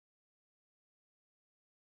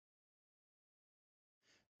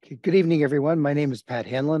Okay, good evening, everyone. My name is Pat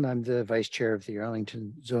Hanlon. I'm the Vice Chair of the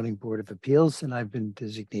Arlington Zoning Board of Appeals, and I've been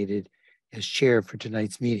designated as chair for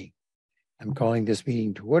tonight's meeting. I'm calling this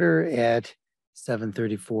meeting to order at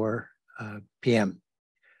 7:34 p.m.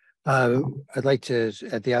 I'd like to,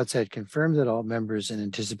 at the outset, confirm that all members and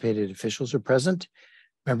anticipated officials are present.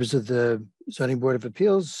 Members of the Zoning Board of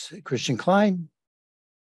Appeals, Christian Klein.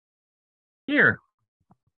 Here.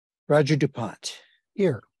 Roger DuPont.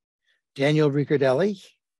 Here. Daniel Riccardelli.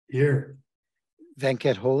 Here.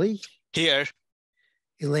 Venkat Holy. Here.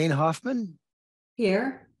 Elaine Hoffman.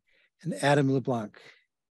 Here. And Adam LeBlanc.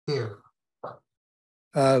 Here.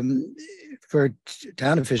 For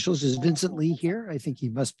town officials, is Vincent Lee here? I think he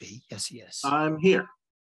must be. Yes, he is. I'm here.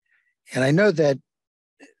 And I know that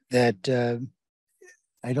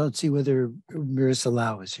I don't see whether Marissa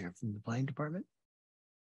Lau is here from the planning department.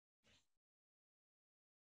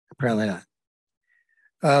 Apparently not.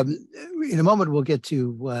 In a moment, we'll get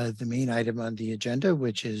to the main item on the agenda,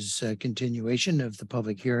 which is a continuation of the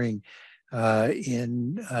public hearing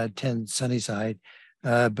in 10 Sunnyside.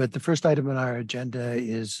 But the first item on our agenda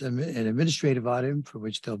is an administrative item for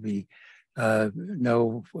which there'll be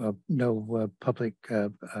no public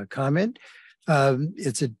comment.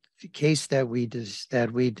 It's a case that we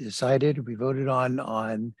voted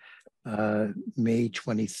on May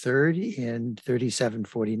 23rd in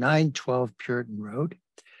 3749 12 Puritan Road.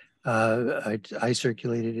 I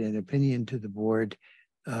circulated an opinion to the board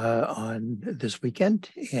on this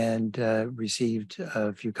weekend and received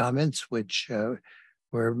a few comments, which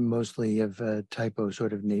were mostly of a typo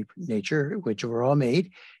sort of nature, which were all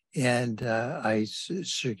made. And I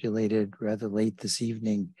circulated rather late this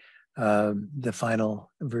evening the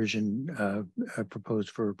final version proposed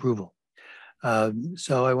for approval.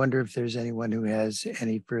 So I wonder if there's anyone who has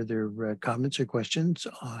any further comments or questions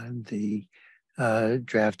on the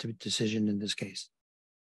draft decision in this case.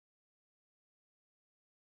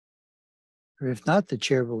 Or if not, the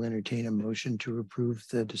chair will entertain a motion to approve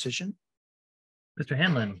the decision. Mr.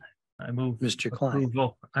 Hanlon, I move Mr. Klein.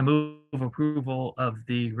 approval. I move approval of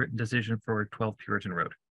the written decision for 12 Puritan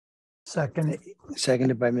Road.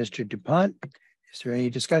 Seconded by Mr. DuPont. Is there any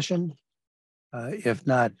discussion? If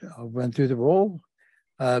not, I'll run through the roll.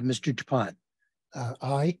 Mr. DuPont.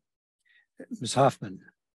 Aye. Ms. Hoffman.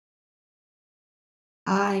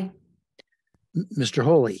 Aye. Mr.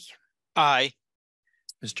 Holy. Aye.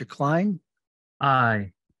 Mr. Klein.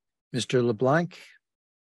 Aye. Mr. LeBlanc.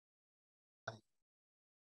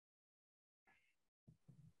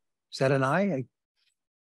 Is that an aye?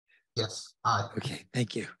 Yes. Aye. Okay,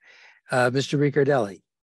 thank you. Mr. Riccardelli.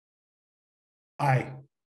 Aye.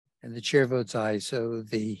 And the chair votes aye, so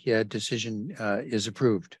the decision is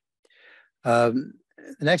approved. The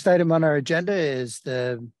next item on our agenda is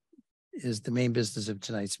the main business of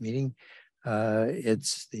tonight's meeting.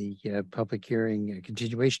 It's the public hearing, a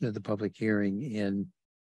continuation of the public hearing in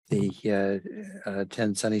the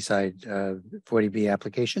 10 Sunnyside 40B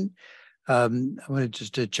application. I wanted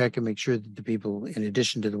just to check and make sure that the people, in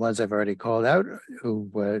addition to the ones I've already called out,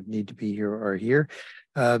 who need to be here are here.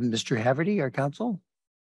 Mr. Haverty, our counsel.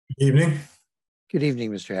 Good evening. Good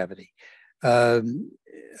evening, Mr. Haverty.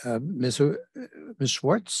 Ms.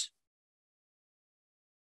 Schwartz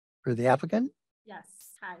for the applicant. Yes.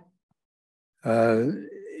 Hi.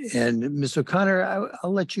 And Ms. O'Connor,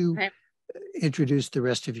 I'll let you Okay. introduce the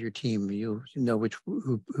rest of your team. You'll know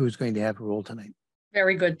who's going to have a role tonight.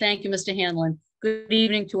 Very good. Thank you, Mr. Hanlon. Good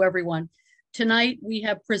evening to everyone. Tonight we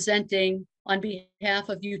have presenting on behalf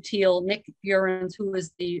of UTIL, Nick Burens, who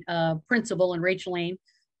is the principal, and Rachel Lane.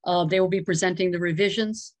 They will be presenting the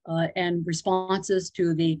revisions and responses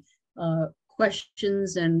to the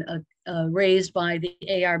questions and raised by the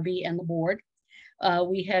ARB and the board.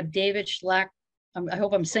 We have David Schlack, I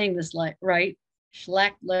hope I'm saying this right,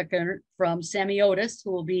 Schlacklecker from Semiotis,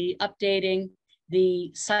 who will be updating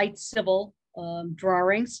the site civil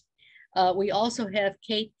drawings. We also have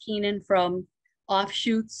Kate Keenan from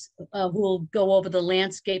Offshoots, who will go over the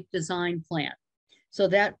landscape design plan. So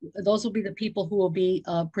those will be the people who will be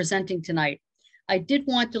presenting tonight. I did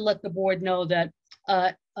want to let the board know that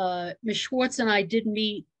Ms. Schwartz and I did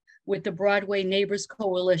meet with the Broadway Neighbors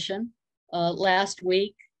Coalition last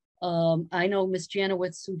week. I know Ms.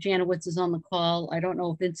 Janowitz, who Janowitz is on the call. I don't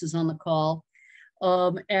know if Vince is on the call.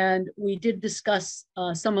 And we did discuss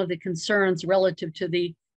some of the concerns relative to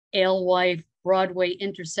the Alewife Broadway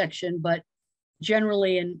intersection, but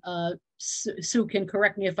generally, and Sue can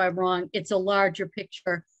correct me if I'm wrong, it's a larger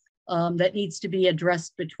picture that needs to be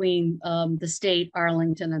addressed between the state,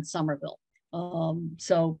 Arlington, and Somerville.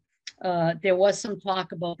 So there was some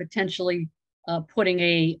talk about potentially putting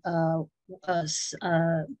a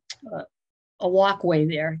walkway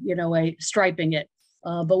there, a striping it.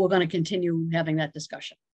 But we're going to continue having that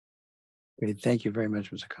discussion. Great. Thank you very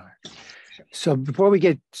much, Ms. O'Connor. So before we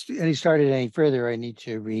get started any further, I need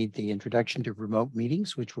to read the introduction to remote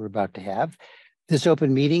meetings, which we're about to have. This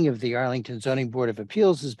open meeting of the Arlington Zoning Board of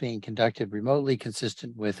Appeals is being conducted remotely,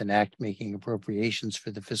 consistent with an act making appropriations for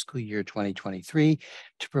the fiscal year 2023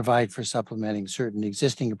 to provide for supplementing certain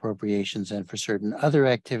existing appropriations and for certain other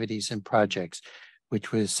activities and projects,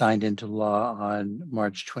 which was signed into law on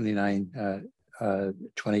March 29,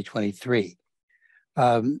 2023.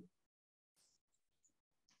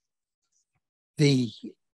 The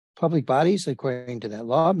public bodies, according to that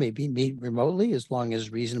law, may meet remotely as long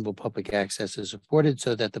as reasonable public access is afforded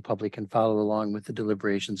so that the public can follow along with the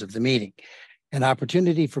deliberations of the meeting. An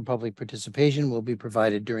opportunity for public participation will be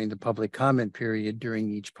provided during the public comment period during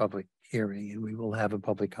each public hearing, and we will have a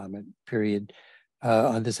public comment period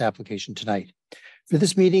on this application tonight. For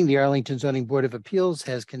this meeting, the Arlington Zoning Board of Appeals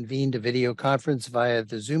has convened a video conference via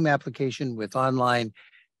the Zoom application with online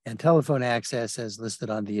and telephone access as listed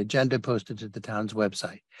on the agenda posted to the town's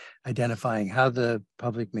website, identifying how the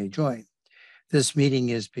public may join. This meeting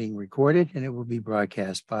is being recorded and it will be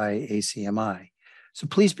broadcast by ACMi. So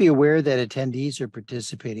please be aware that attendees are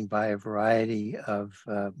participating by a variety of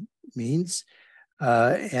means,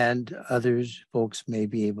 and others folks may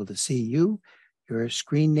be able to see you, your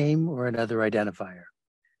screen name, or another identifier.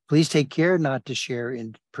 Please take care not to share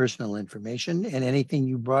personal information, and anything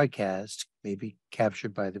you broadcast may be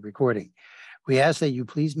captured by the recording. We ask that you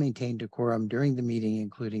please maintain decorum during the meeting,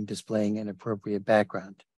 including displaying an appropriate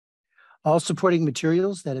background. All supporting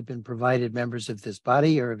materials that have been provided members of this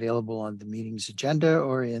body are available on the meeting's agenda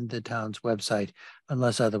or in the town's website,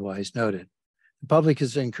 unless otherwise noted. The public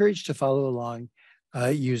is encouraged to follow along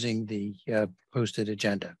using the posted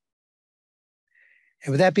agenda.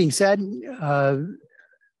 And with that being said, I'd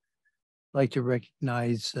like to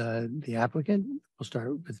recognize the applicant. We'll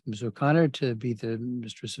start with Ms. O'Connor to be the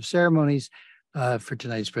mistress of ceremonies for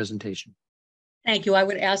tonight's presentation. Thank you. I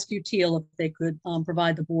would ask you, Teal, if they could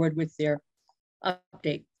provide the board with their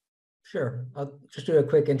update. Sure. I'll just do a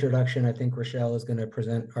quick introduction. I think Rochelle is going to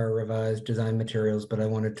present our revised design materials, but I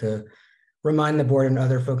wanted to remind the board and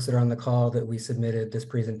other folks that are on the call that we submitted this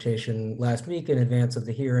presentation last week in advance of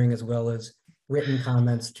the hearing, as well as written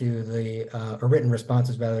comments to the, or written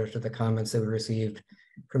responses rather to the comments that we received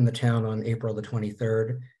from the town on April the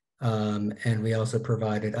 23rd. And we also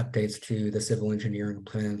provided updates to the civil engineering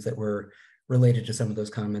plans that were related to some of those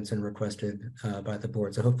comments and requested by the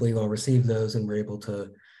board. So hopefully you all received those and were able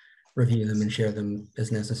to review them and share them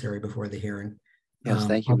as necessary before the hearing. Yes,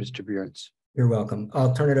 thank you, Mr. Burns. You're welcome.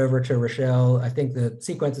 I'll turn it over to Rochelle. I think the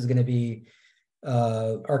sequence is going to be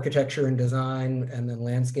architecture and design, and then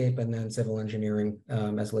landscape, and then civil engineering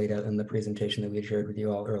as laid out in the presentation that we shared with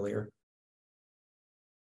you all earlier.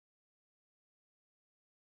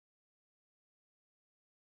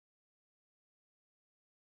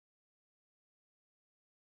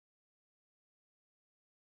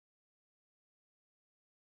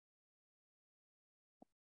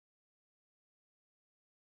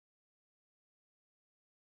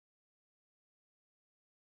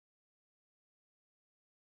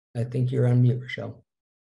 I think you're on mute, Rochelle.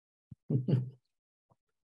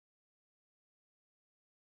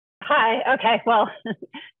 Hi, okay, well,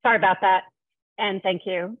 sorry about that. And thank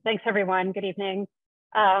you. Thanks, everyone. Good evening.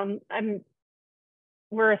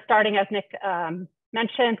 We're starting, as Nick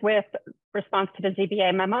mentioned, with response to the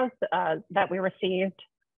ZBA memos that we received.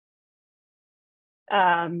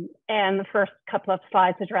 And the first couple of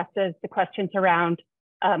slides addresses the questions around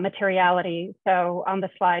materiality. So on the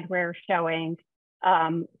slide, we're showing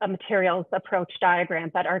a materials approach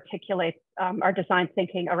diagram that articulates our design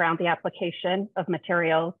thinking around the application of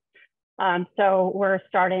materials. So we're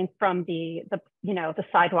starting from the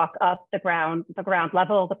sidewalk up, the ground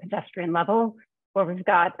level, the pedestrian level, where we've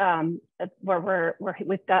got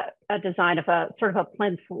we've got a design of a sort of a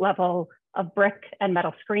plinth level of brick and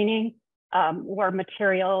metal screening, where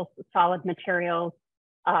materials, solid materials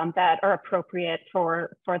that are appropriate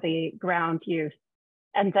for the ground use.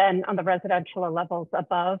 And then on the residential levels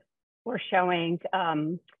above, we're showing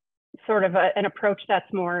sort of an approach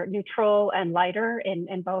that's more neutral and lighter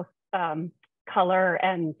in both color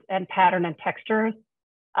and pattern and textures.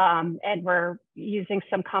 And we're using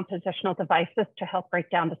some compositional devices to help break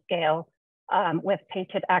down the scale with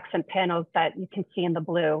painted accent panels that you can see in the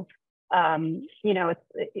blue.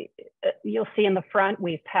 You'll see in the front,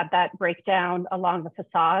 we've had that breakdown along the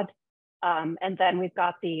facade. And then we've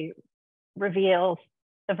got the reveals,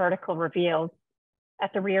 the vertical reveals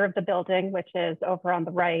at the rear of the building, which is over on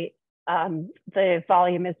the right. The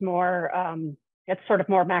volume is more it's sort of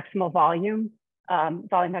more maximal volume,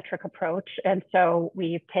 volumetric approach. And so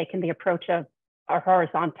we've taken the approach of our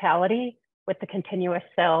horizontality with the continuous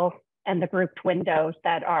sill and the grouped windows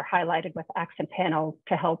that are highlighted with accent panels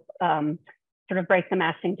to help sort of break the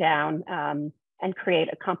massing down and create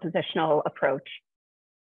a compositional approach.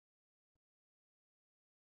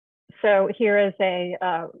 So here is a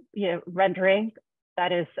rendering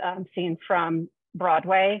that is seen from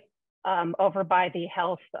Broadway over by the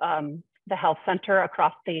health center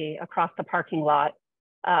across the parking lot.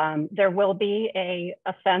 There will be a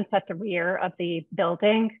fence at the rear of the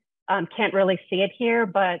building. Can't really see it here,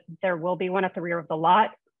 but there will be one at the rear of the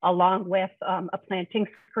lot, along with a planting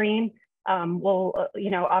screen.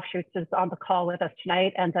 Offshoots is on the call with us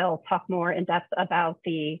tonight, and they'll talk more in depth about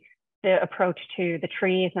the approach to the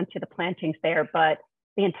trees and to the plantings there. But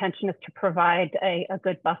the intention is to provide a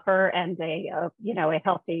good buffer and a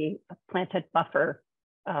healthy planted buffer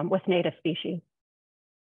with native species.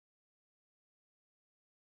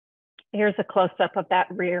 Here's a close-up of that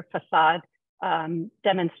rear facade,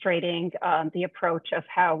 demonstrating the approach of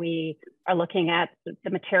how we are looking at the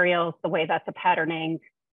materials, the way that the patterning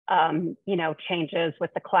changes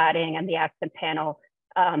with the cladding and the accent panel,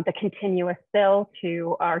 the continuous sill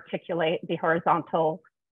to articulate the horizontal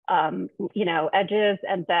edges,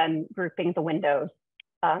 and then grouping the windows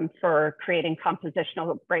for creating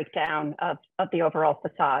compositional breakdown of the overall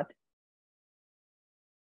facade.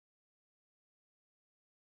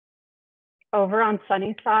 Over on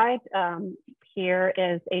Sunnyside, here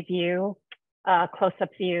is a view, close-up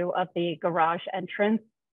view of the garage entrance.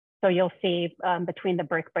 So you'll see between the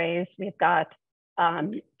brick bays, we've got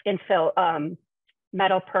infill,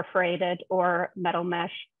 metal perforated or metal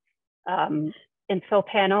mesh infill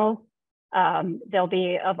panels. They'll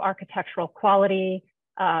be of architectural quality.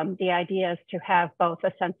 The idea is to have both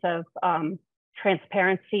a sense of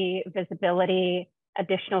transparency, visibility,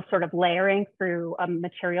 additional sort of layering through a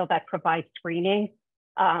material that provides screening,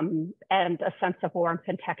 and a sense of warmth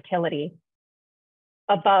and tactility.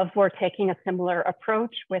 Above, we're taking a similar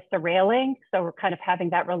approach with the railing. So we're kind of having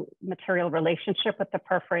that material relationship with the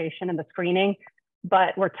perforation and the screening,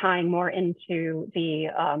 but we're tying more into the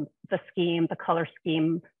scheme, the color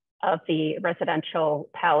scheme of the residential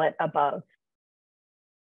palette above.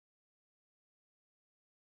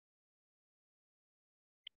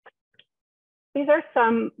 These are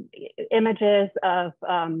some images of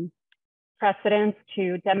precedents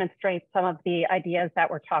to demonstrate some of the ideas that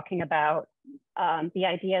we're talking about. The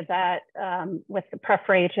idea that with the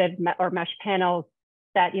perforated or mesh panels,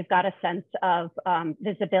 that you've got a sense of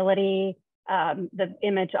visibility. The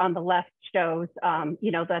image on the left shows,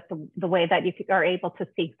 that the way that you are able to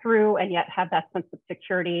see through and yet have that sense of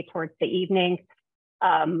security towards the evening.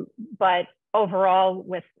 But overall,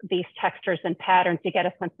 with these textures and patterns, you get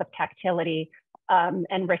a sense of tactility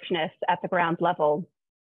and richness at the ground level.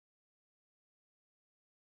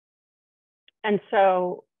 And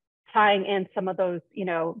so tying in some of those,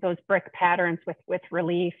 those brick patterns with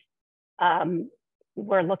relief,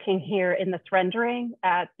 we're looking here in this rendering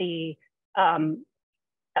at the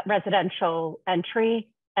residential entry.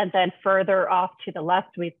 And then further off to the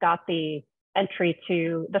left, we've got the entry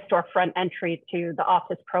to the storefront entry to the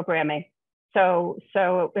office programming. So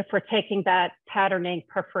if we're taking that patterning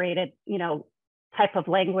perforated, type of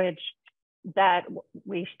language that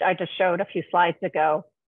I just showed a few slides ago,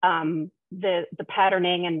 the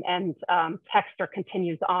patterning and texture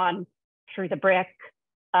continues on through the brick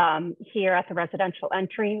here at the residential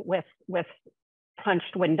entry with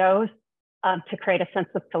punched windows to create a sense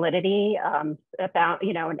of solidity, about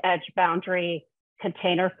an edge boundary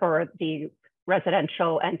container for the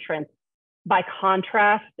residential entrance. By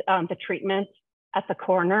contrast, the treatment at the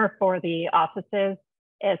corner for the offices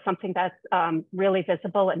is something that's really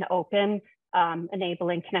visible and open,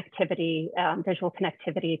 enabling connectivity, visual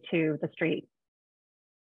connectivity to the street.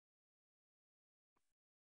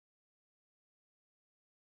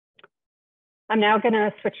 I'm now going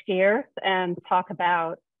to switch gears and talk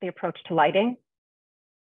about the approach to lighting.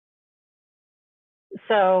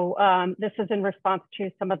 So this is in response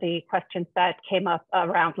to some of the questions that came up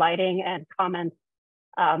around lighting and comments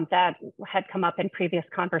that had come up in previous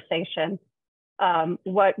conversations.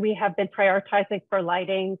 What we have been prioritizing for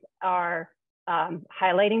lighting are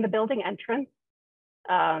highlighting the building entrance,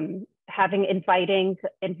 having inviting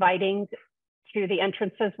to the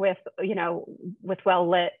entrances with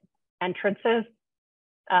well-lit entrances,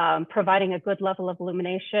 providing a good level of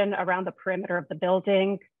illumination around the perimeter of the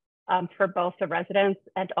building for both the residents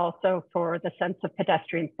and also for the sense of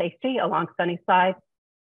pedestrian safety along Sunnyside.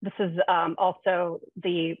 This is also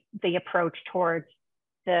the approach towards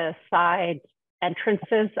the side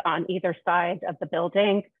entrances on either side of the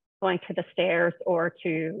building, going to the stairs or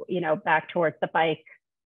to, back towards the bike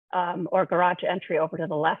or garage entry over to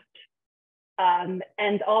the left.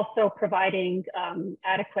 And also providing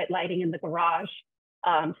adequate lighting in the garage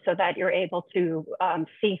so that you're able to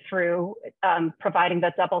see through, providing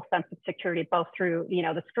the double sense of security, both through,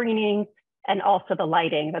 the screening and also the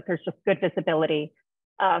lighting, that there's just good visibility.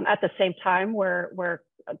 At the same time, we're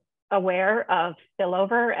aware of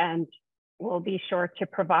spillover, and we'll be sure to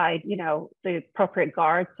provide, the appropriate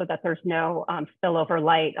guards so that there's no spillover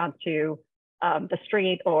light onto the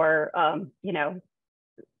street or,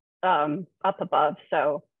 up above.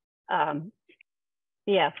 So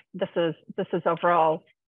yeah, this is overall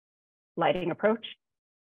lighting approach.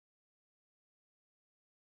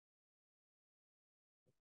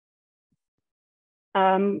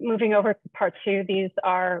 Moving over to part 2, these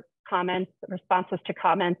are responses to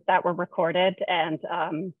comments that were recorded, and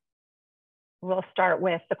we'll start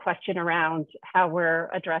with the question around how we're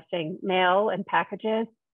addressing mail and packages.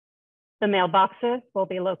 The mailboxes will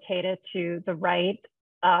be located to the right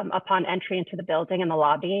upon entry into the building in the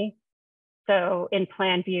lobby. So in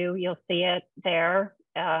plan view, you'll see it there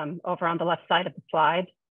over on the left side of the slide.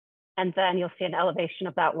 And then you'll see an elevation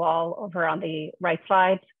of that wall over on the right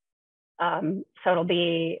side. So it'll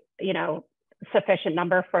be, sufficient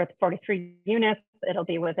number for 43 units. It'll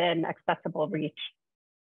be within accessible reach.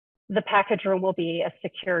 The package room will be a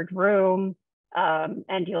secured room.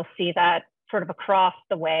 And you'll see that sort of across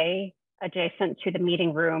the way, adjacent to the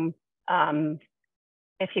meeting room.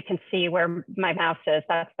 If you can see where my mouse is,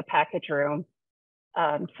 that's the package room.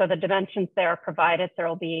 So the dimensions there are provided. There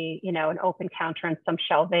will be, an open counter and some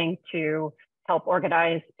shelving to help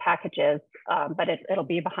organize packages, but it'll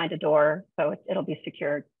be behind a door, so it'll be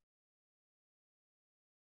secured.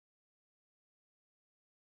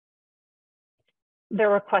 There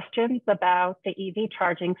were questions about the EV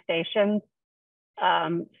charging stations.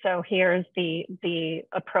 So here's the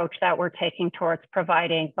approach that we're taking towards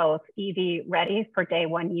providing both EV ready for day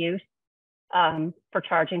 1 use for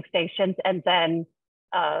charging stations, and then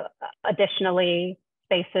additionally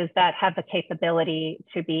spaces that have the capability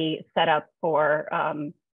to be set up for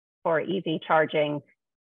EV charging.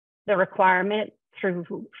 The requirement through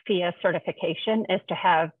FIA certification is to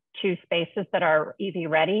have 2 spaces that are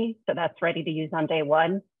EV ready, so that's ready to use on day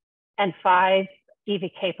 1, and 5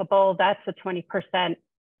 EV capable. That's a 20%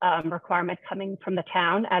 requirement coming from the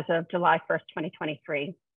town as of July 1st,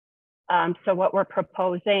 2023. So what we're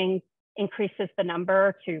proposing increases the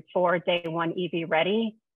number to 4 day 1 EV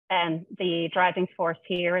ready. And the driving force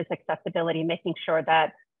here is accessibility, making sure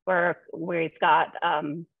that we've got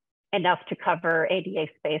enough to cover ADA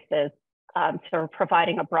spaces. So we're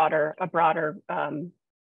providing a broader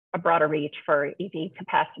reach for EV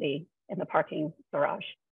capacity in the parking garage.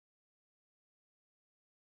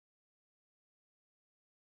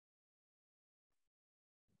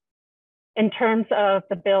 In terms of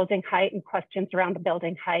the building height and questions around the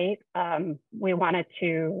building height, we wanted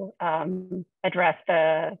to address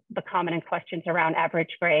the comment and questions around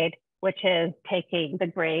average grade, which is taking the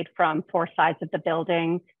grade from 4 sides of the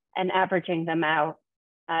building and averaging them out.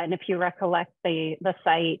 And if you recollect the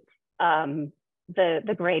site,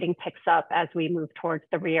 the grading picks up as we move towards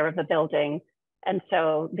the rear of the building. And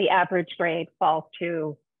so the average grade falls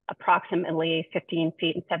to approximately 15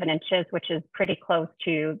 feet and 7 inches, which is pretty close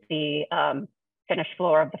to the finished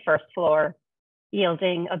floor of the first floor,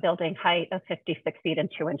 yielding a building height of 56 feet and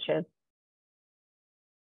 2 inches.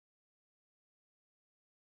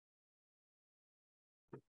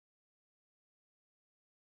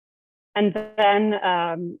 And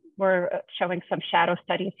then we're showing some shadow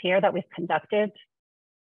studies here that we've conducted.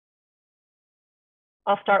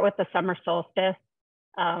 I'll start with the summer solstice.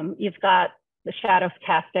 You've got the shadows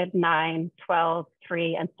casted 9, 12,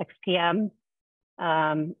 3, and 6 p.m.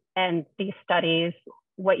 And these studies,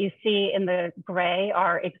 what you see in the gray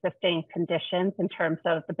are existing conditions in terms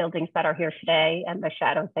of the buildings that are here today and the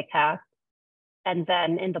shadows they cast. And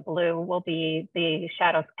then in the blue will be the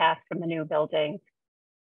shadows cast from the new building.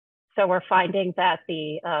 So we're finding that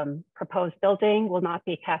the proposed building will not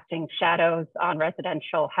be casting shadows on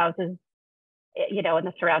residential houses, in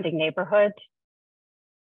the surrounding neighborhood.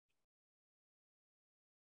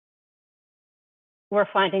 Our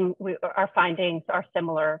findings are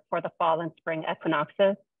similar for the fall and spring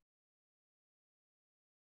equinoxes.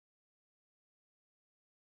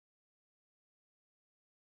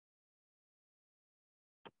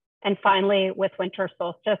 And finally, with winter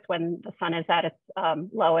solstice, when the sun is at its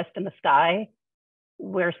lowest in the sky,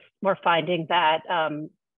 we're finding that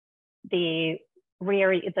the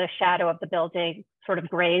shadow of the building sort of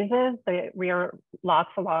grazes, the rear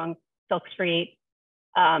lots along Silk Street,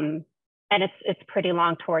 and it's pretty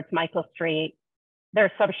long towards Michael Street.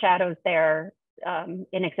 There's some shadows there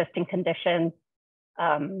in existing conditions,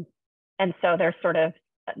 and so there's sort of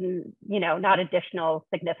not additional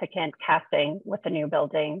significant casting with the new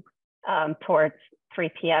building towards 3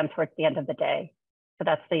 p.m. towards the end of the day. So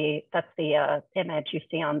that's the image you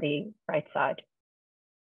see on the right side.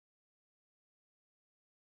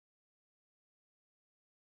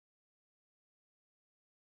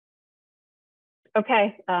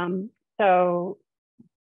 Okay, so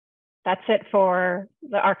that's it for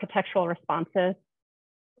the architectural responses.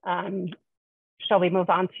 Shall we move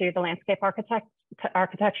on to the landscape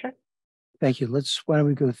architecture? Thank you. Why don't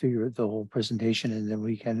we go through the whole presentation, and then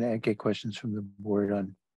we can get questions from the board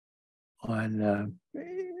on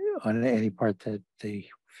any part that they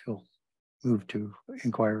feel moved to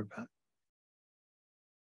inquire about.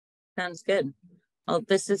 Sounds good. Well,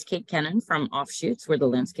 this is Kate Kennan from Offshoots. We're the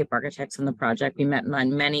landscape architects on the project. We met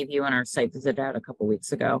many of you on our site visit out a couple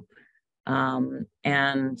weeks ago.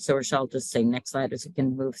 And so Rochelle, just say next slide as we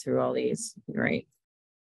can move through all these. Great.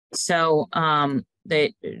 So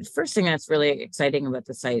the first thing that's really exciting about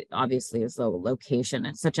the site, obviously, is the location.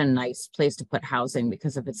 It's such a nice place to put housing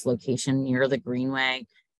because of its location near the Greenway,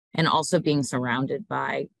 and also being surrounded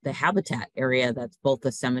by the habitat area that's both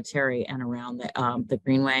the cemetery and around the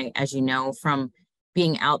Greenway. As you know from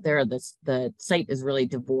being out there, the site is really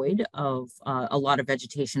devoid of a lot of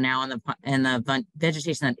vegetation now, and the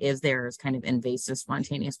vegetation that is there is kind of invasive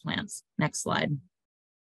spontaneous plants. Next slide.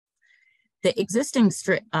 The existing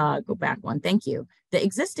go back one, thank you. The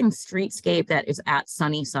existing streetscape that is at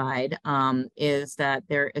Sunnyside is that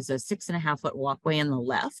there is a 6.5-foot walkway in the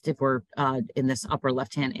left, if we're in this upper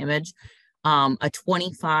left-hand image, a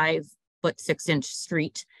 25-foot 6-inch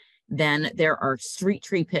street. Then there are street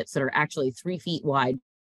tree pits that are actually 3 feet wide,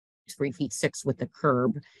 3 feet 6 with the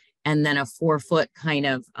curb, and then a 4-foot kind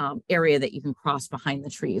of area that you can cross behind the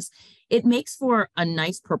trees. It makes for a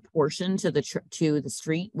nice proportion to the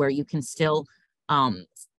street where you can still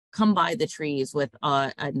come by the trees with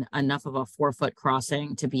enough of a 4-foot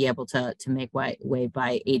crossing to be able to make way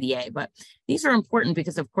by ADA. But these are important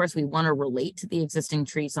because, of course, we want to relate to the existing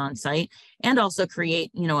trees on site and also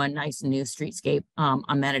create, a nice new streetscape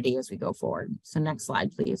amenity as we go forward. So next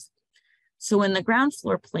slide, please. So in the ground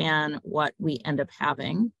floor plan, what we end up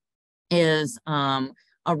having is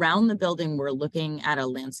around the building, we're looking at a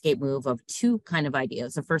landscape move of 2 kind of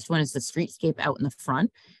ideas. The first one is the streetscape out in the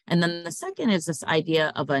front. And then the second is this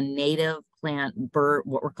idea of a native plant bird,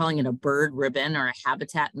 what we're calling it a bird ribbon or a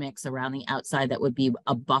habitat mix around the outside that would be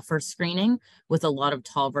a buffer screening with a lot of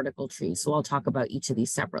tall vertical trees. So I'll talk about each of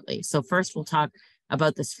these separately. So first we'll talk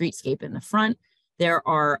about the streetscape in the front. There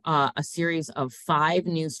are a series of 5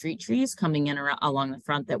 new street trees coming in along the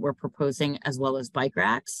front that we're proposing, as well as bike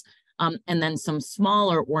racks. And then some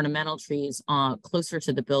smaller ornamental trees closer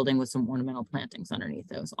to the building with some ornamental plantings underneath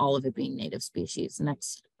those, all of it being native species.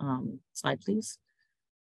 Next slide, please.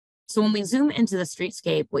 So when we zoom into the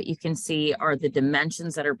streetscape, what you can see are the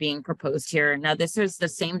dimensions that are being proposed here. Now, this is the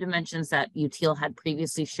same dimensions that UTIL had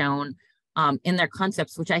previously shown in their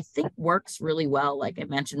concepts, which I think works really well. Like I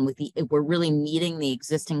mentioned, we're really meeting the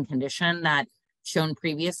existing condition that shown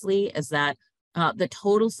previously, is that the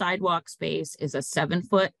total sidewalk space is a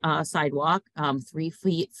 7-foot sidewalk, 3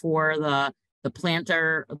 feet for the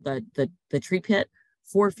planter, the tree pit,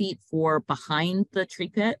 4 feet for behind the tree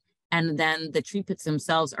pit, and then the tree pits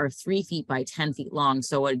themselves are 3 feet by 10 feet long,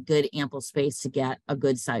 so a good ample space to get a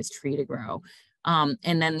good sized tree to grow.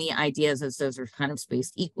 And then the idea is those are kind of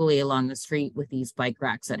spaced equally along the street with these bike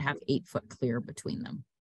racks that have 8-foot clear between them.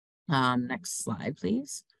 Next slide,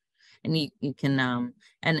 please. And you can,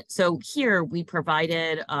 and so here we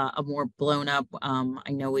provided a more blown up, I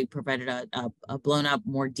know we provided a blown up,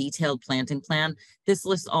 more detailed planting plan. This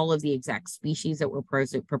lists all of the exact species that we're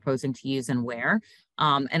proposing to use and where.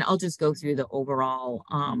 And I'll just go through the overall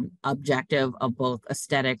objective of both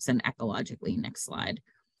aesthetics and ecologically. Next slide.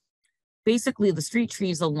 Basically, the street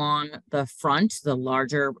trees along the front, the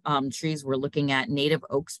larger trees, we're looking at native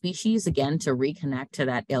oak species, again, to reconnect to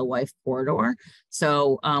that alewife corridor.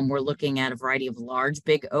 So we're looking at a variety of large,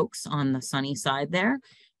 big oaks on the sunny side there.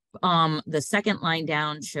 The second line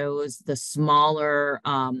down shows the smaller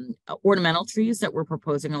ornamental trees that we're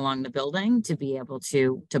proposing along the building to be able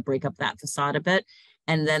to break up that facade a bit.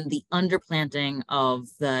 And then the underplanting of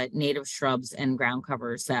the native shrubs and ground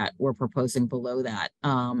covers that we're proposing below that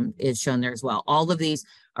is shown there as well. All of these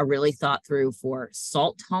are really thought through for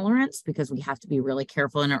salt tolerance, because we have to be really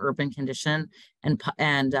careful in an urban condition,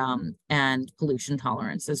 and pollution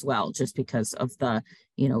tolerance as well, just because of the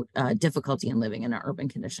difficulty in living in an urban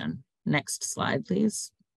condition. Next slide,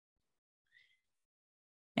 please.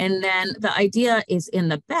 And then the idea is in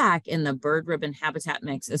the back, in the bird ribbon habitat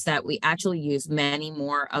mix, is that we actually use many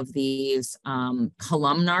more of these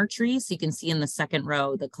columnar trees. So you can see in the second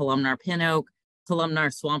row, the columnar pin oak, columnar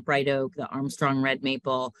swamp right oak, the Armstrong red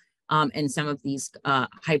maple, and some of these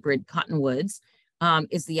hybrid cottonwoods.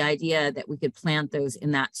 Is the idea that we could plant those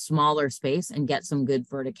in that smaller space and get some good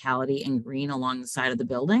verticality and green along the side of the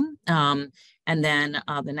building. And then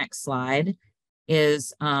the next slide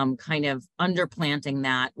is kind of underplanting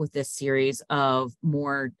that with this series of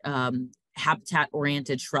more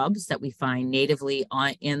habitat-oriented shrubs that we find natively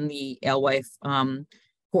in the alewife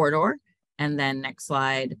corridor. And then next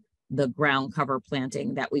slide, the ground cover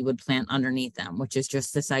planting that we would plant underneath them, which is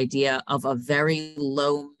just this idea of a very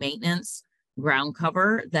low maintenance ground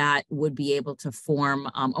cover that would be able to form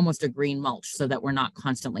almost a green mulch so that we're not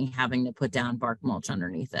constantly having to put down bark mulch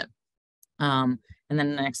underneath it. And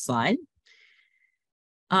then the next slide.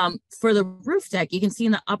 For the roof deck, you can see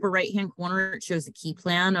in the upper right-hand corner, it shows the key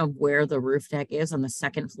plan of where the roof deck is on the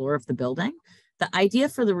second floor of the building. The idea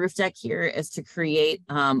for the roof deck here is to create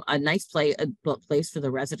a nice place for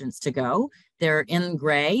the residents to go. They're in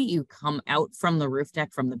gray. You come out from the roof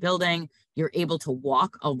deck from the building. You're able to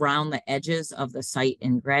walk around the edges of the site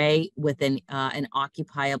in gray with an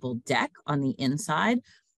occupiable deck on the inside.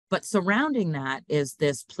 But surrounding that is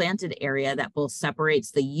this planted area that both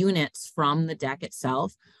separates the units from the deck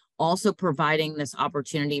itself, also providing this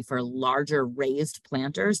opportunity for larger raised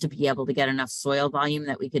planters to be able to get enough soil volume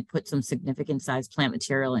that we could put some significant sized plant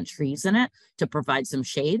material and trees in it to provide some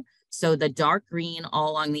shade. So the dark green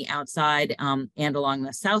all along the outside and along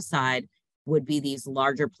the south side would be these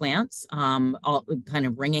larger plants, all kind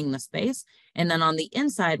of ringing the space. And then on the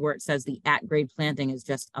inside where it says the at-grade planting is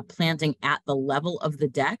just a planting at the level of the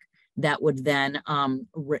deck that would then,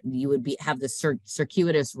 you would have the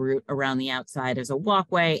circuitous route around the outside as a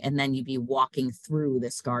walkway, and then you'd be walking through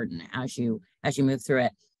this garden as you move through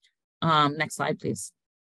it. Next slide, please.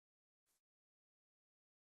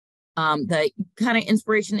 The kind of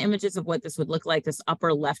inspiration images of what this would look like, this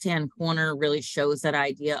upper left-hand corner really shows that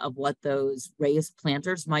idea of what those raised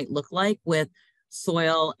planters might look like with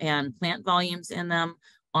soil and plant volumes in them.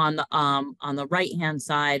 On the right-hand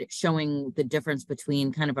side, showing the difference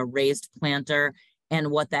between kind of a raised planter and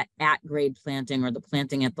what that at-grade planting or the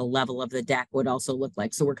planting at the level of the deck would also look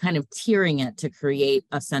like. So we're kind of tiering it to create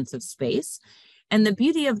a sense of space. And the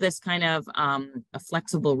beauty of this kind of a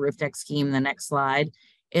flexible roof deck scheme, the next slide,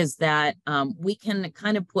 is that we can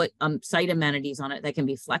kind of put site amenities on it that can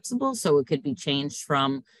be flexible. So it could be changed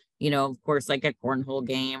from, of course, like a cornhole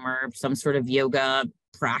game or some sort of yoga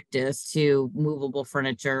practice to movable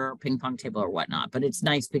furniture or ping pong table or whatnot. But it's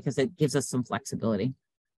nice because it gives us some flexibility.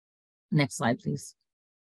 Next slide, please.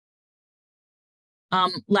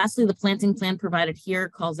 Lastly, the planting plan provided here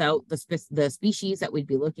calls out the species that we'd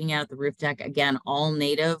be looking at the roof deck. Again, all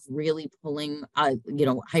native, really pulling,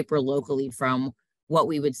 hyper locally from what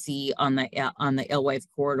we would see on the alewife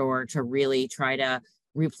corridor to really try to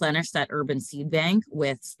replenish that urban seed bank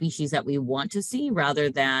with species that we want to see rather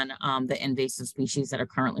than the invasive species that are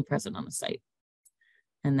currently present on the site.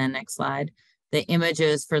 And then next slide. The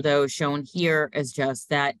images for those shown here is just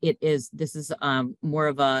that this is more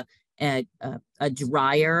of a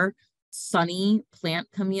drier, sunny plant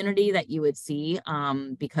community that you would see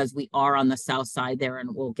because we are on the south side there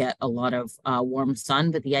and we'll get a lot of warm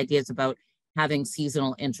sun. But the idea is about having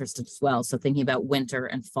seasonal interest as well. So thinking about winter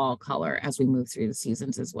and fall color as we move through the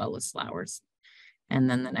seasons as well as flowers. And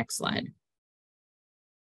then the next slide.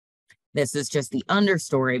 This is just the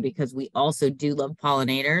understory because we also do love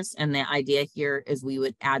pollinators. And the idea here is we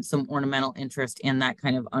would add some ornamental interest in that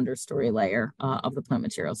kind of understory layer of the plant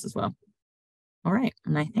materials as well. All right,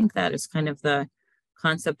 and I think that is kind of the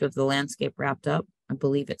concept of the landscape wrapped up. I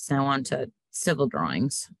believe it's now on to civil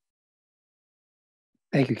drawings.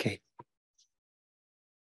 Thank you, Kate.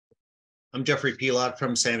 I'm Jeffrey Pilot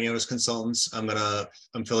from Samiotis Consultants.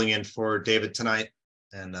 I'm filling in for David tonight,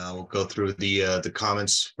 and we'll go through the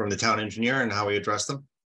comments from the town engineer and how we address them.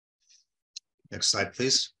 Next slide,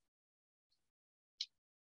 please.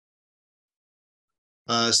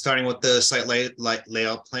 Starting with the site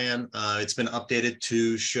layout plan, it's been updated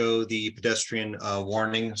to show the pedestrian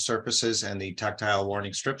warning surfaces and the tactile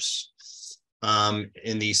warning strips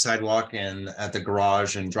in the sidewalk and at the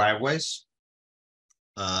garage and driveways.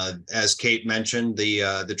 As Kate mentioned,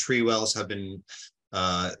 the tree wells have been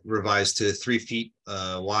revised to 3 feet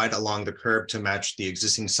wide along the curb to match the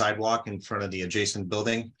existing sidewalk in front of the adjacent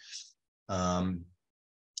building.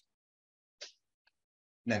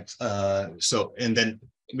 Next, and then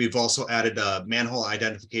we've also added manhole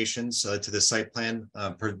identifications to the site plan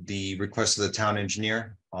per the request of the town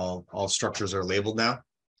engineer. All structures are labeled now.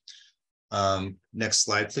 Next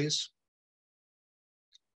slide, please.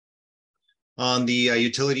 On the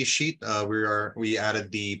utility sheet, we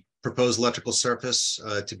added the proposed electrical surface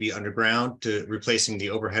to be underground, to replacing the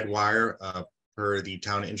overhead wire per the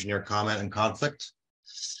town engineer comment and conflict.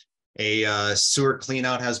 A sewer clean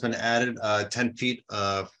out has been added 10 feet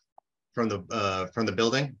from the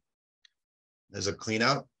building as a clean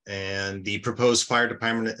out, and the proposed fire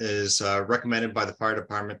department is recommended by the fire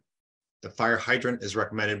department. The fire hydrant is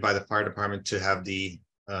recommended by the fire department to have the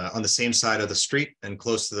on the same side of the street and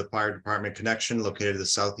close to the fire department connection, located to the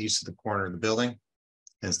southeast of the corner of the building,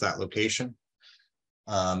 hence that location.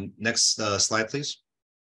 Next slide, please.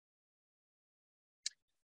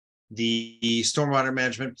 The stormwater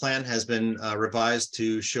management plan has been revised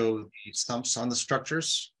to show the stumps on the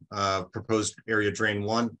structures. Proposed area drain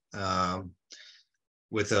 1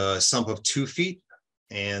 with a sump of 2 feet,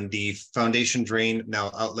 and the foundation drain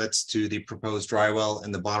now outlets to the proposed dry well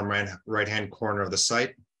in the bottom right-hand corner of the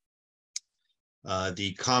site.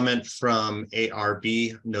 The comment from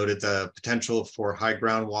ARB noted the potential for high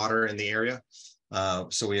groundwater in the area.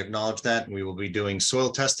 So we acknowledge that, and we will be doing soil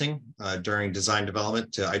testing during design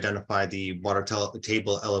development to identify the water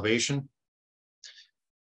table elevation.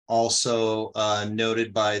 Also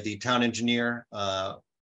noted by the town engineer,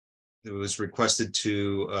 it was requested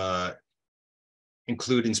to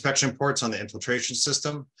include inspection reports on the infiltration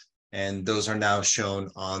system, and those are now shown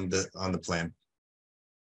on the plan.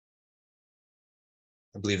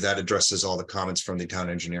 I believe that addresses all the comments from the town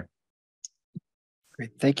engineer.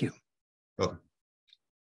 Great, thank you. Welcome.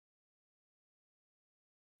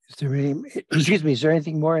 Is there any, excuse me, is there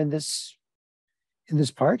anything more in this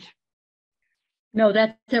part? No,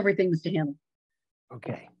 that's everything, Mr. Hamlin.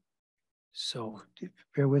 Okay. So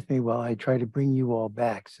bear with me while I try to bring you all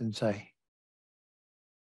back, since there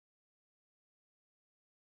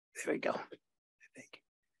we go, I think.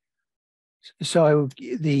 So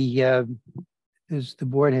does the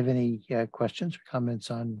board have any questions or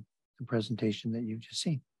comments on the presentation that you've just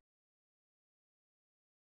seen?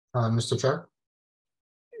 Mr. Chair?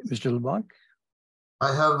 Mr. LeBlanc?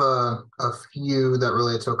 I have a few that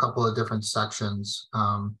relate to a couple of different sections.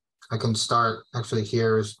 I can start actually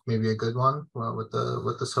here is maybe a good one with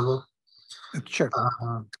the civil. Sure.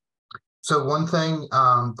 So one thing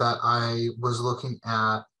that I was looking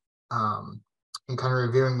at and kind of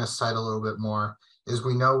reviewing this site a little bit more is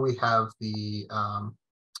we know we have the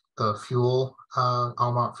fuel,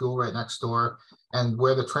 Almont Fuel right next door, and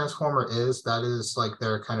where the transformer is, that is like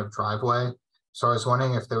their kind of driveway. So I was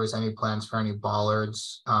wondering if there was any plans for any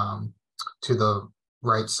bollards to the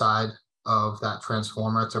right side of that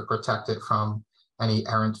transformer to protect it from any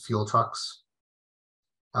errant fuel trucks,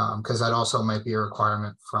 because that also might be a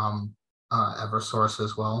requirement from Eversource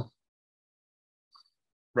as well.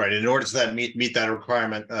 Right. In order to that meet that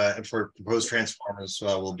requirement for proposed transformers,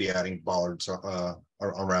 we'll be adding bollards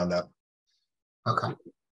around that. Okay.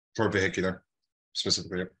 For vehicular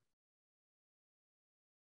specifically.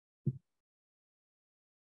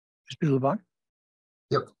 Mr. LeBlanc?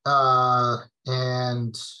 Yep.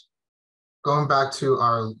 And going back to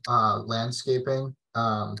our landscaping,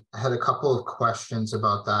 I had a couple of questions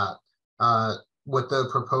about that. With the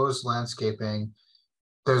proposed landscaping,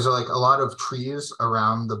 there's like a lot of trees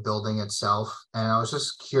around the building itself, and I was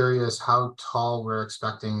just curious how tall we're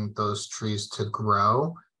expecting those trees to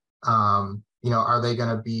grow. Are they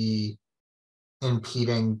going to be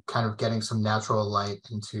impeding kind of getting some natural light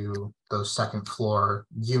into those second floor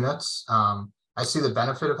units? I see the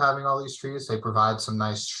benefit of having all these trees. They provide some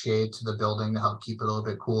nice shade to the building to help keep it a little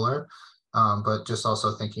bit cooler, but just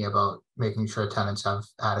also thinking about making sure tenants have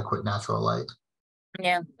adequate natural light.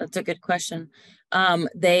 Yeah, that's a good question.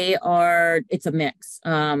 It's a mix.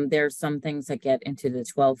 There's some things that get into the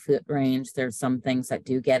 12-foot range. There's some things that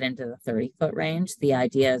do get into the 30-foot range. The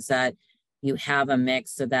idea is that you have a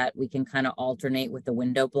mix so that we can kind of alternate with the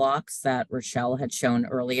window blocks that Rochelle had shown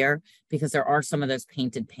earlier, because there are some of those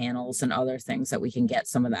painted panels and other things that we can get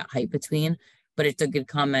some of that height between. But it's a good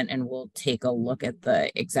comment, and we'll take a look at the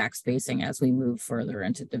exact spacing as we move further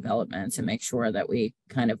into development to make sure that we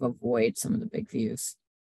kind of avoid some of the big views.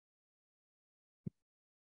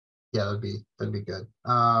 Yeah, that'd be good.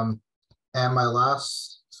 And my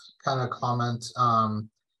last kind of comment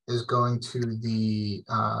is going to the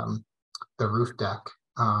roof deck.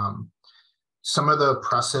 Some of the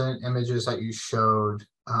precedent images that you showed,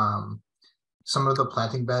 some of the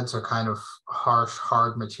planting beds are kind of harsh,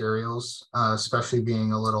 hard materials, especially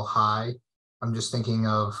being a little high. I'm just thinking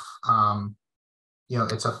of,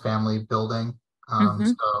 it's a family building.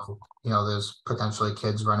 So, there's potentially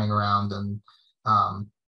kids running around, and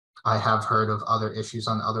I have heard of other issues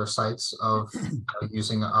on other sites of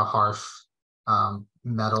using a harsh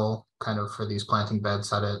metal kind of for these planting beds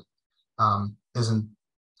that it isn't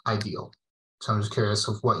ideal. So I'm just curious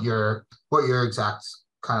of what your exact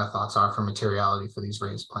kind of thoughts are for materiality for these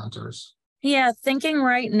raised planters. Yeah, thinking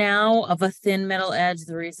right now of a thin metal edge,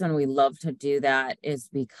 the reason we love to do that is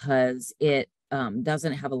because it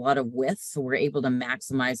doesn't have a lot of width, so we're able to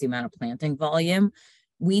maximize the amount of planting volume.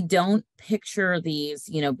 We don't picture these,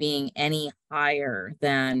 being any higher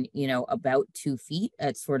than, about 2 feet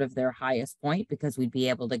at sort of their highest point, because we'd be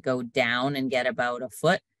able to go down and get about a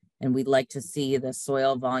foot. And we'd like to see the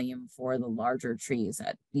soil volume for the larger trees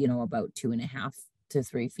at, about 2.5 to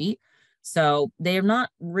 3 feet. So they're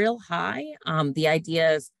not real high. The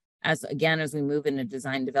idea is, as we move into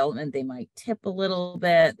design development, they might tip a little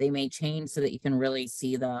bit. They may change so that you can really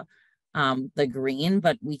see the green,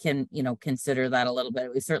 but we can, consider that a little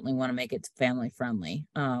bit. We certainly want to make it family friendly.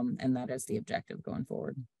 And that is the objective going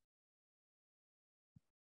forward.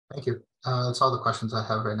 Thank you. That's all the questions I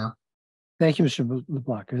have right now. Thank you, Mr.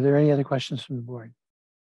 LeBlanc. Are there any other questions from the board?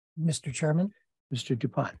 Mr. Chairman. Mr.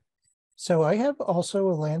 Dupont. So I have also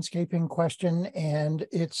a landscaping question, and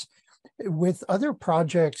it's with other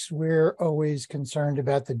projects, we're always concerned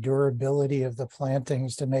about the durability of the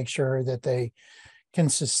plantings to make sure that they can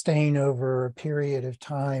sustain over a period of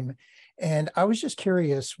time. And I was just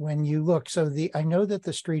curious, when you look, I know that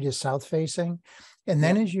the street is south facing, and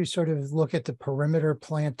then as you sort of look at the perimeter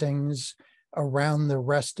plantings around the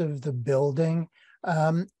rest of the building,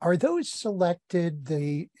 are those selected,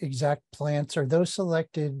 the exact plants, are those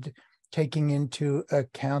selected taking into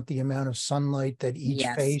account the amount of sunlight that each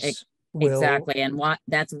face will? Exactly. And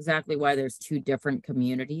that's exactly why there's 2 different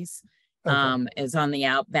communities. Okay. Is on the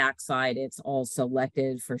back side, it's all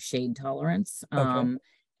selected for shade tolerance. Okay.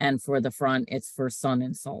 And for the front, it's for sun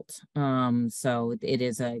and salt. So it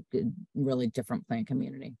is a really different plant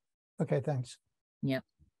community. Okay, thanks. Yep.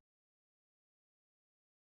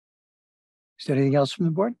 Is there anything else from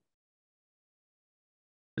the board?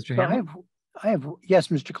 Mr. So Hanlon? I have, yes,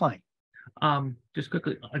 Mr. Klein. Just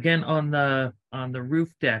quickly, again, on the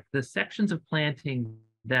roof deck, the sections of planting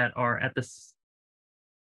that are at the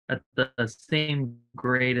same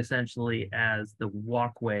grade essentially as the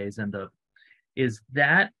walkways and is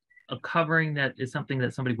that a covering that is something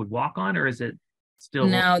that somebody would walk on, or is it still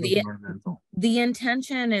No, ornamental? the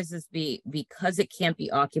intention is because it can't be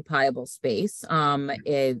occupiable space,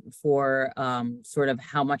 for sort of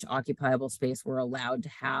how much occupiable space we're allowed to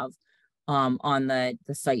have on the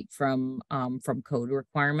site from code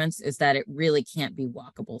requirements, is that it really can't be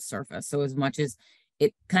walkable surface. So as much as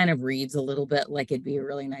it kind of reads a little bit like it'd be a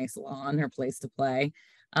really nice lawn or place to play,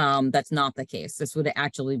 that's not the case. This would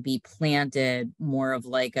actually be planted more of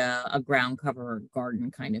like a ground cover or garden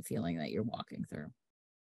kind of feeling that you're walking through,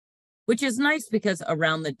 which is nice because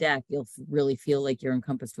around the deck, you'll really feel like you're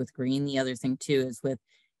encompassed with green. The other thing too is with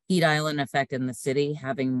heat island effect in the city,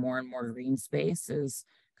 having more and more green space is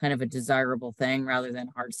kind of a desirable thing rather than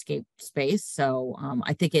hardscape space. So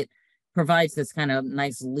I think it provides this kind of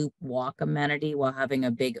nice loop walk amenity while having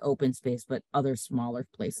a big open space, but other smaller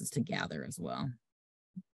places to gather as well.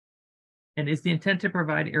 And is the intent to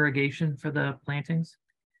provide irrigation for the plantings?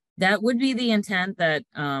 That would be the intent, that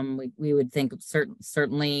we would think of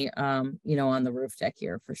certainly, on the roof deck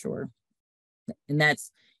here for sure. And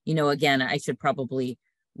that's, again, I should probably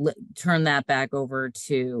turn that back over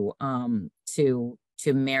to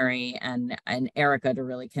Mary and Erica to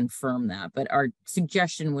really confirm that. But our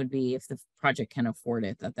suggestion would be, if the project can afford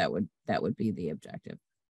it, that would be the objective.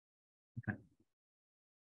 Okay.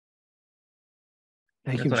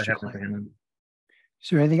 Thank you, That's Mr. what I have, Klein. Is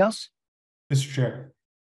there anything else? Mr. Chair.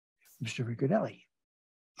 Mr. Ricardelli.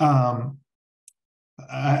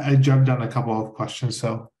 I jumped on a couple of questions,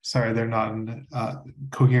 so sorry they're not in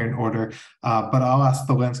coherent order, but I'll ask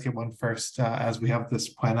the landscape one first as we have this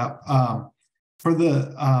plan up. For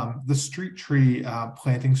the street tree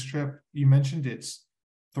planting strip, you mentioned it's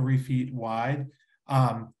 3 feet wide.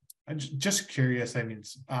 I'm just curious, I mean,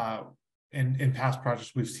 in past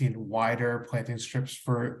projects, we've seen wider planting strips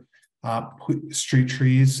for street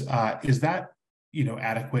trees. Is that,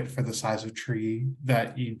 adequate for the size of tree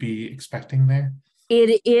that you'd be expecting there?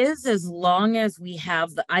 It is, as long as we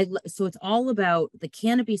have so it's all about the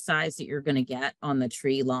canopy size that you're going to get on the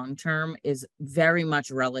tree long term is very much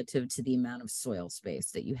relative to the amount of soil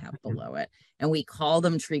space that you have below it. And we call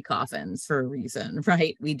them tree coffins for a reason,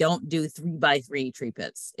 right? We don't do 3x3 tree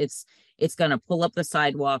pits. It's going to pull up the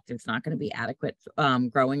sidewalk. There's not going to be adequate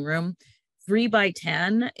growing room.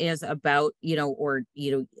 3x10 is about,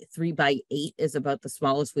 3x8 is about the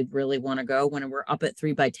smallest we'd really want to go. When we're up at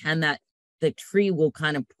 3x10, that the tree will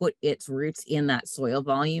kind of put its roots in that soil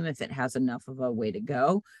volume if it has enough of a way to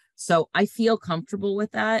go. So I feel comfortable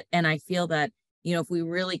with that. And I feel that, you know, if we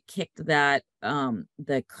really kicked that,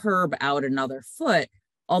 the curb out another foot,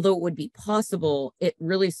 although it would be possible, it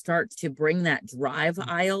really starts to bring that drive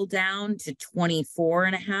aisle down to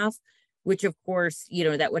 24.5, which of course, you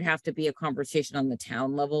know, that would have to be a conversation on the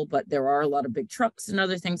town level, but there are a lot of big trucks and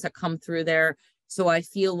other things that come through there. So I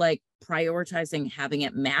feel like prioritizing having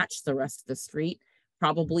it match the rest of the street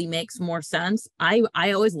probably makes more sense. I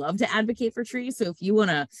always love to advocate for trees. So if you want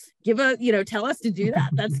to give a, you know, tell us to do that,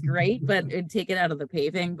 that's great, but take it out of the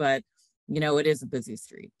paving. But, you know, it is a busy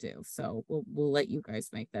street too. So we'll let you guys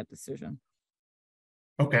make that decision.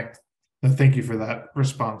 Okay. Thank you for that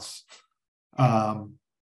response. I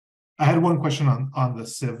had one question on the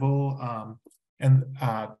civil and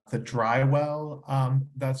the dry well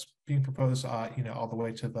that's being proposed, you know, all the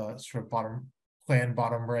way to the sort of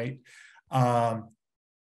bottom right.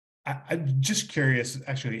 I'm just curious,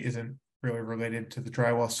 actually isn't really related to the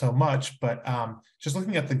dry well so much, but just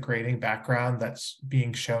looking at the grading background that's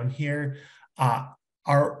being shown here,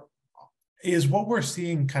 is what we're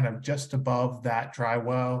seeing kind of just above that dry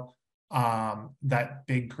well, that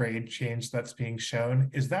big grade change that's being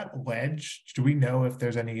shown, is that ledge? Do we know if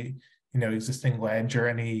there's any, you know, existing ledge or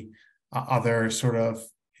any other sort of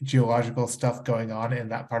geological stuff going on in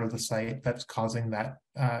that part of the site that's causing that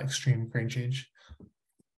extreme grade change?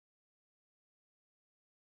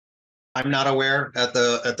 I'm not aware at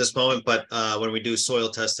this moment, but when we do soil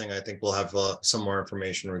testing, I think we'll have some more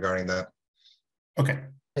information regarding that. Okay.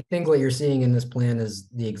 I think what you're seeing in this plan is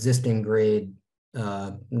the existing grade. These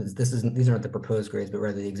aren't the proposed grades, but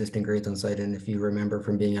rather the existing grades on site. And if you remember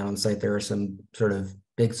from being out on site, there are some sort of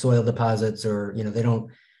big soil deposits, or, you know,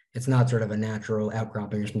 it's not sort of a natural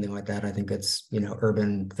outcropping or something like that. I think it's, you know,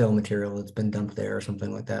 urban fill material that's been dumped there or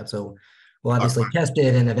something like that. So we'll obviously test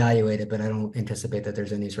it and evaluate it, but I don't anticipate that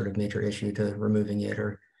there's any sort of major issue to removing it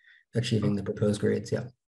or achieving the proposed grades. Yeah.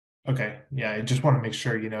 Okay. Yeah. I just want to make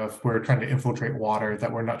sure, you know, if we're trying to infiltrate water,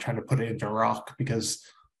 that we're not trying to put it into rock, because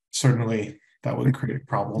certainly that would create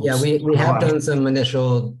problems. Yeah, we have done some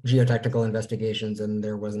initial geotechnical investigations, and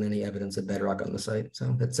there wasn't any evidence of bedrock on the site.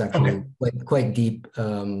 So it's actually quite deep,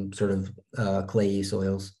 sort of clayey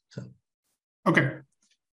soils. So okay,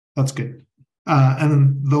 that's good. And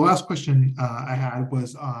then the last question I had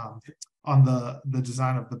was on the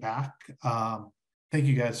design of the back. Thank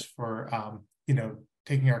you guys for you know,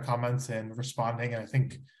 taking our comments and responding. And I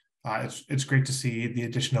think it's great to see the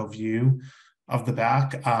additional view of the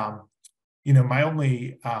back. You know, my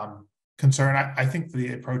only concern, I think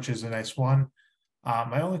the approach is a nice one.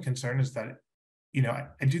 My only concern is that, you know,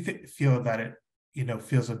 I do feel that it, you know,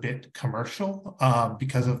 feels a bit commercial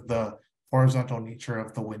because of the horizontal nature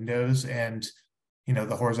of the windows and, you know,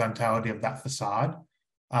 the horizontality of that facade.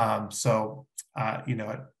 So, you know,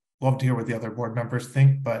 I'd love to hear what the other board members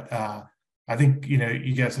think, but I think, you know,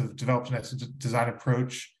 you guys have developed a nice design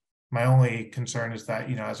approach. My only concern is that,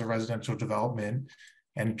 you know, as a residential development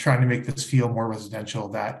and trying to make this feel more residential,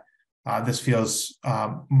 that this feels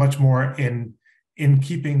much more in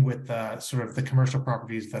keeping with sort of the commercial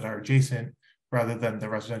properties that are adjacent, rather than the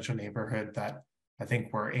residential neighborhood that I think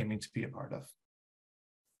we're aiming to be a part of.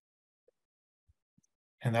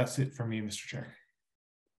 And that's it for me, Mr. Chair.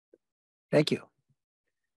 Thank you.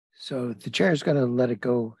 So the chair is going to let it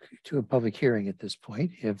go to a public hearing at this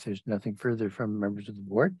point, if there's nothing further from members of the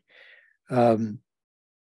board.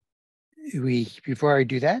 Before I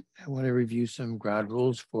do that, I want to review some ground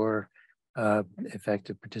rules for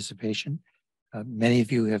effective participation. Many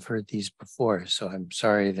of you have heard these before, so I'm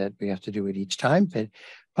sorry that we have to do it each time, but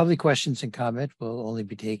public questions and comment will only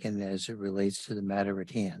be taken as it relates to the matter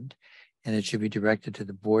at hand, and it should be directed to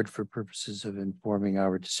the board for purposes of informing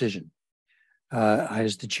our decision. I,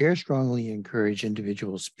 as the chair, strongly encourage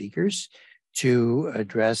individual speakers to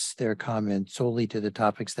address their comments solely to the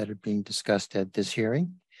topics that are being discussed at this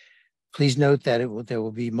hearing. Please note that there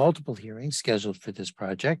will be multiple hearings scheduled for this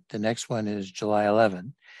project. The next one is July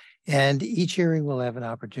 11, and each hearing will have an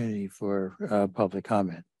opportunity for public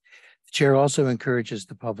comment. The chair also encourages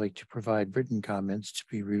the public to provide written comments to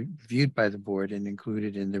be reviewed by the board and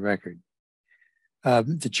included in the record.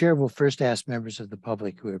 The chair will first ask members of the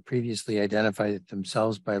public who have previously identified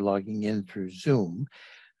themselves by logging in through Zoom,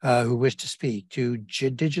 who wish to speak, to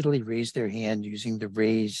digitally raise their hand using the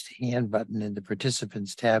raised hand button in the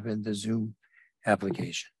participants tab in the Zoom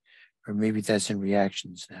application, or maybe that's in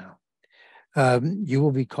reactions now. You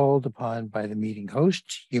will be called upon by the meeting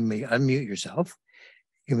host. You may unmute yourself.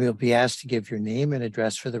 You will be asked to give your name and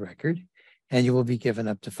address for the record, and you will be given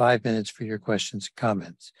up to 5 minutes for your questions and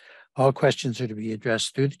comments. All questions are to be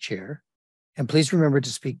addressed through the chair, and please remember to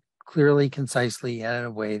speak clearly, concisely, and in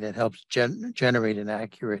a way that helps generate an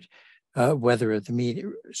accurate weather of the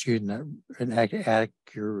meeting, excuse me, an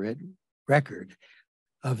accurate record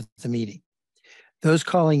of the meeting. Those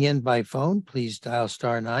calling in by phone, please dial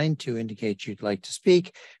 *9 to indicate you'd like to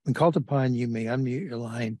speak. When called upon, you may unmute your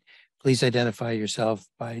line. Please identify yourself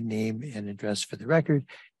by name and address for the record,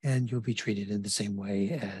 and you'll be treated in the same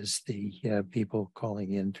way as the people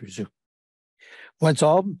calling in through Zoom. Once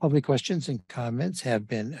all public questions and comments have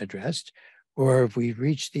been addressed, or if we've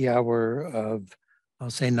reached the hour of,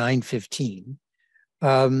 I'll say 9:15,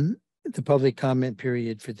 the public comment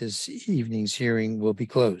period for this evening's hearing will be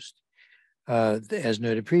closed. As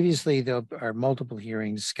noted previously, there are multiple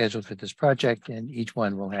hearings scheduled for this project, and each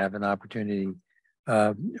one will have an opportunity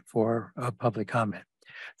for public comment.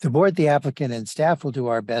 The board, the applicant, and staff will do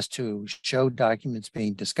our best to show documents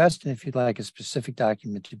being discussed, and if you'd like a specific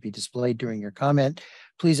document to be displayed during your comment,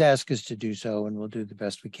 please ask us to do so, and we'll do the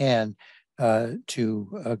best we can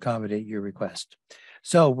to accommodate your request.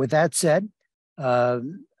 So with that said,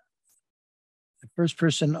 the first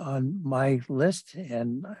person on my list,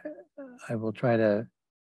 and I will try to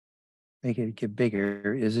make it get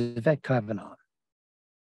bigger, is Yvette Kavanaugh.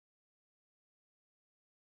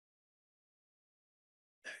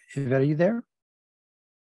 Yvette, are you there?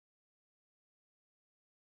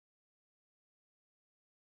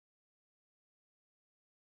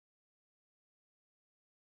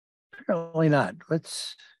 Apparently not.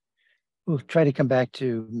 We'll try to come back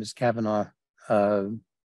to Ms. Kavanaugh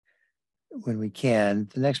when we can.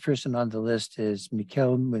 The next person on the list is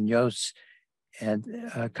Mikel Munoz and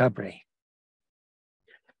Cabre.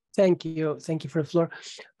 Thank you. Thank you for the floor.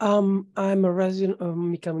 I'm a resident of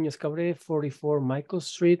Mikel Munoz Cabre, 44 Michael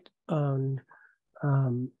Street. Yeah.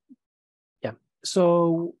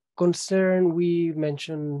 So concern we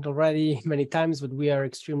mentioned already many times, but we are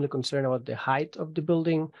extremely concerned about the height of the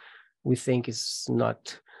building. We think it's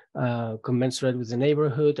not commensurate with the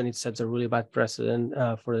neighborhood, and it sets a really bad precedent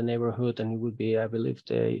for the neighborhood, and it would be, I believe,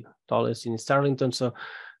 the tallest in Arlington. So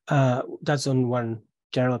that's on one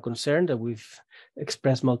general concern that we've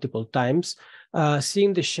expressed multiple times.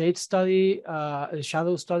 Seeing the shade study, the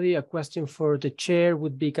shadow study, a question for the chair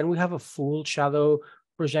would be, can we have a full shadow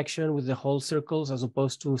projection with the whole circles as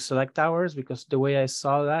opposed to select hours? Because the way I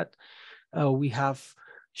saw that, we have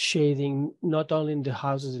shading not only in the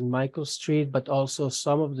houses in Michael Street, but also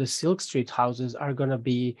some of the Silk Street houses are going to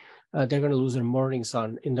be, they're going to lose their morning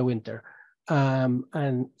sun in the winter.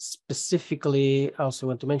 And specifically, I also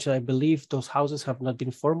want to mention, I believe those houses have not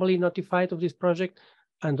been formally notified of this project,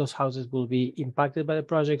 and those houses will be impacted by the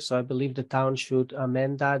project. So I believe the town should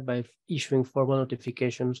amend that by issuing formal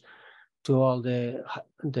notifications to all the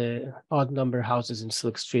odd number houses in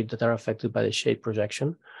Silk Street that are affected by the shade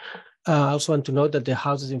projection. I also want to note that the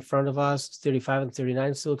houses in front of us, 35 and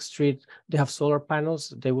 39 Silk Street, they have solar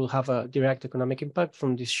panels. They will have a direct economic impact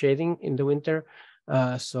from this shading in the winter.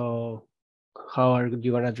 So how are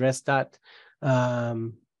you going to address that?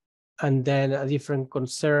 And then a different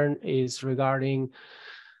concern is regarding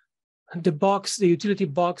the box, the utility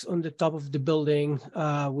box on the top of the building.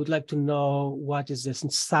 Would like to know what is the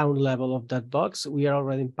sound level of that box. We are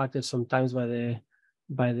already impacted sometimes by the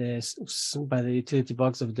utility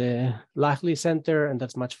box of the Lively Center, and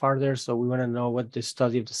that's much farther. So we want to know what the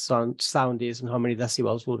study of the sound is and how many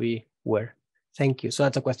decibels will be where. Thank you. So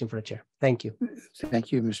that's a question for the chair. Thank you.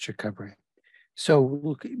 Thank you, Mr. Cabre. So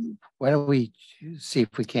why don't we see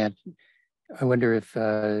if we can't, I wonder if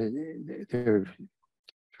there are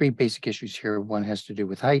three basic issues here. One has to do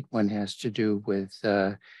with height, one has to do with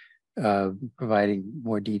providing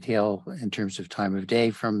more detail in terms of time of day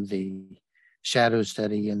from the shadow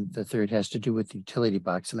study, and the third has to do with the utility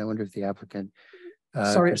box. And I wonder if the applicant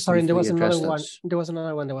sorry, there was another one. There was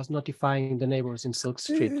another one that was notifying the neighbors in Silk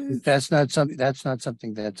Street. That's not something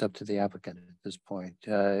that's up to the applicant at this point.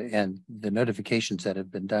 And the notifications that have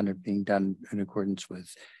been done are being done in accordance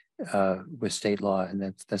with state law, and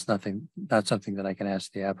that's not something that I can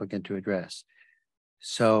ask the applicant to address.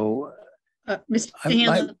 So, Mr.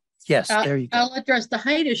 Hanlon, yes, there you go. I'll address the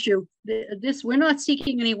height issue. We're not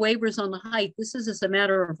seeking any waivers on the height. This is just a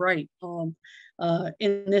matter of right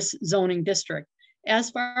in this zoning district.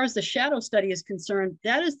 As far as the shadow study is concerned,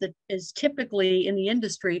 that is typically in the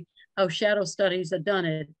industry how shadow studies are done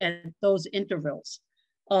at those intervals.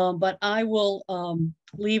 But I will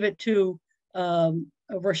leave it to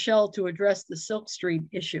Rochelle to address the Silk Street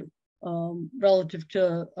issue relative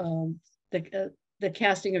to the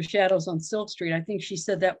casting of shadows on Silk Street. I think she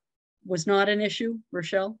said that was not an issue,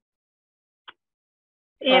 Rochelle?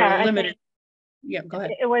 Yeah, limited. Yeah, go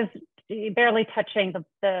ahead. It was barely touching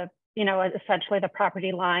the essentially the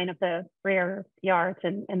property line of the rear yards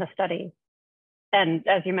in the study. And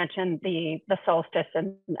as you mentioned, the solstice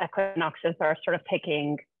and equinoxes are sort of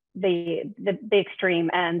taking the extreme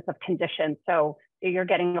ends of conditions. So you're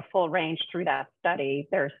getting a full range through that study.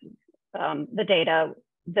 There's the data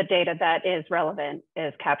that is relevant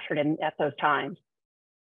is captured at those times.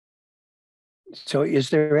 So is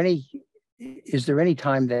there any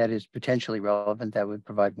time that is potentially relevant that would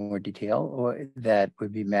provide more detail, or that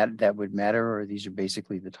would matter, or these are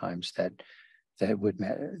basically the times that would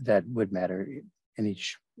matter in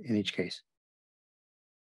each case?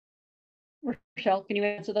 Rochelle, can you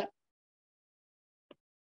answer that?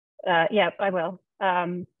 Yeah, I will.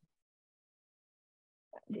 I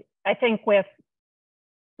think with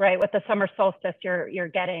the summer solstice, you're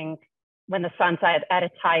getting when the sun's at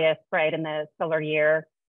its highest, right, in the solar year.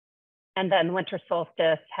 And then winter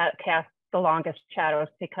solstice casts the longest shadows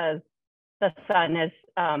because the sun is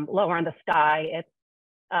lower in the sky. It's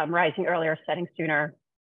rising earlier, setting sooner.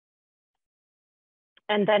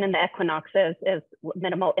 And then in the equinoxes is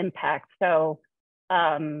minimal impact. So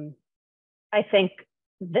I think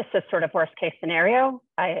this is sort of worst case scenario.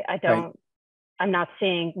 I'm not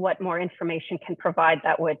seeing what more information can provide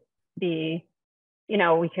that would be,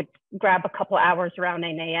 we could grab a couple hours around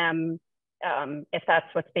 9 a.m. If that's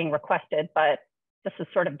what's being requested, but this is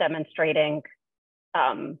sort of demonstrating,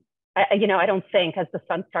 I don't think as the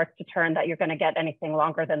sun starts to turn that you're going to get anything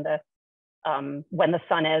longer than this when the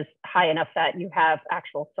sun is high enough that you have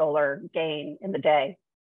actual solar gain in the day.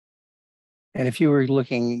 And if you were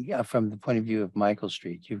looking from the point of view of Michael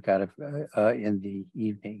Street, you've got in the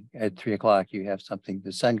evening at 3 o'clock, you have something.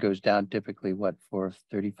 The sun goes down typically, what,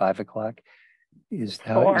 4:30, 5 o'clock? Is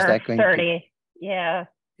that going 4:30? Yeah.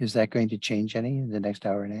 Is that going to change any in the next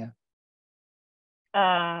hour and a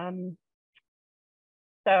half?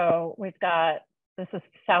 So we've got, this is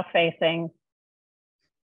south facing.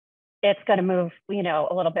 It's going to move, a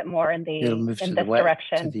little bit more in this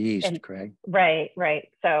direction. To the east, correct? Right.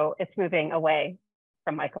 So it's moving away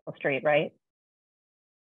from Michael Street, right?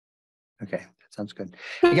 Okay, that sounds good.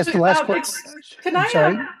 I guess the last question. Can I?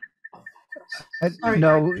 Sorry. Sorry.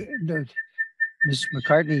 No, Ms.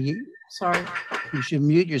 McCartney. Sorry. You should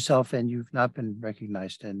mute yourself, and you've not been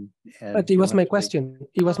recognized. But it was my question.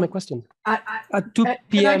 It was my question. At 2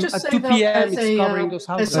 p.m. At 2 p.m. it's covering those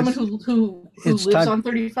houses. As someone who lives on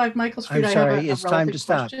 35 Michael Street, I'm sorry. I have a It's time to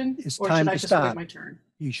stop. question, It's or time should I to just stop. wait my turn?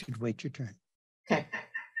 You should wait your turn. Okay.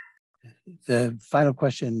 The final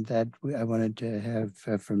question that I wanted to have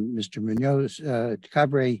from Mr. Munoz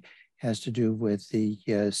Cabre has to do with the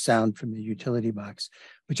sound from the utility box,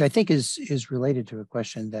 which I think is related to a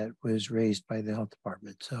question that was raised by the health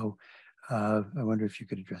department. So I wonder if you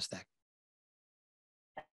could address that.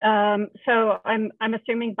 So I'm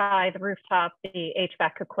assuming by the rooftop, the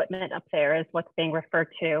HVAC equipment up there is what's being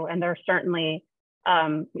referred to, and there are certainly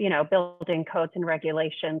building codes and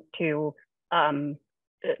regulations to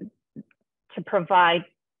provide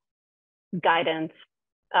guidance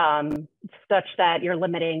such that you're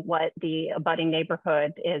limiting what the abutting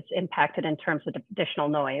neighborhood is impacted in terms of additional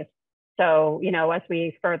noise. So, as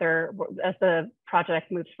the project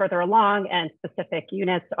moves further along and specific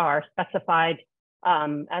units are specified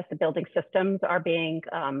as the building systems are being,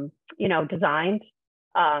 designed,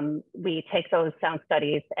 we take those sound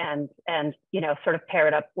studies and sort of pair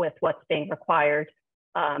it up with what's being required.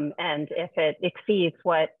 And if it exceeds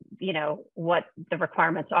what the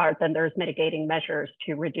requirements are, then there's mitigating measures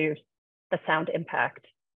to reduce the sound impact.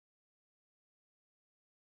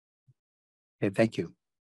 Okay, thank you.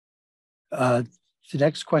 The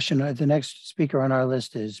next question, the next speaker on our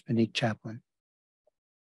list is Monique Chaplin.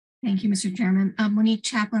 Thank you, Mr. Chairman. Monique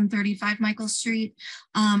Chaplin, 35 Michael Street.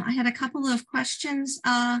 I had a couple of questions.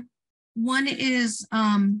 One is,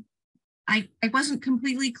 I wasn't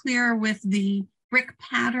completely clear with the brick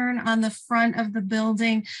pattern on the front of the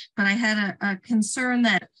building, but I had a concern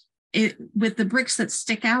that with the bricks that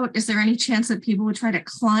stick out, is there any chance that people would try to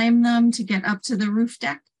climb them to get up to the roof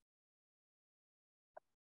deck?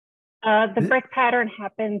 The brick pattern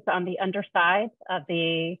happens on the underside of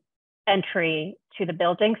the entry to the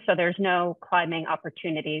building, so there's no climbing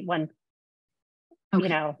opportunity when,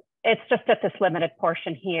 okay. It's just at this limited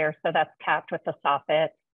portion here, so that's capped with the soffit,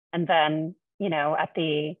 and then,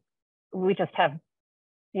 we just have,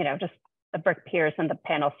 just the brick piers and the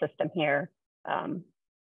panel system here.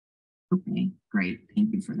 Okay, great.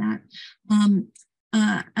 Thank you for that.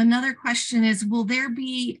 Another question is, will there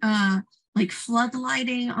be like flood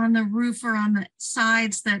lighting on the roof or on the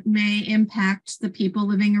sides that may impact the people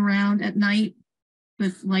living around at night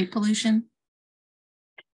with light pollution?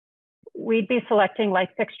 We'd be selecting light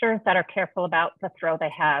fixtures that are careful about the throw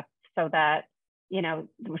they have. so that, you know,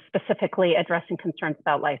 we're specifically addressing concerns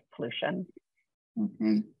about light pollution.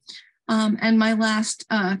 Okay. And my last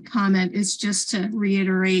comment is just to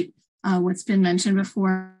reiterate what's been mentioned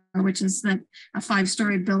before, which is that a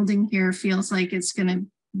 5-story building here feels like it's going to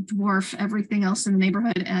dwarf everything else in the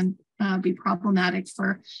neighborhood and be problematic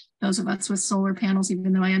for those of us with solar panels,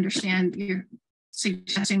 even though I understand you're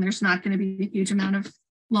suggesting there's not going to be a huge amount of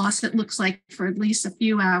loss. It looks like for at least a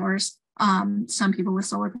few hours, some people with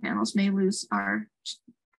solar panels may lose our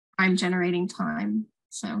prime generating time.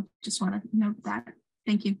 So just want to note that.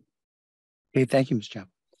 Thank you. Okay, thank you, Ms.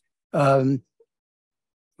 Chapman.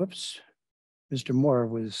 Whoops, Mr. Moore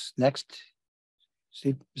was next.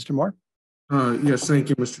 Steve, Mr. Moore? Yes, thank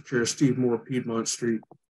you, Mr. Chair. Steve Moore, Piedmont Street.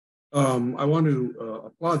 I want to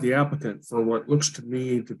applaud the applicant for what looks to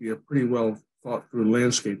me to be a pretty well thought through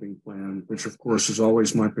landscaping plan, which of course is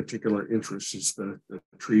always my particular interest, is the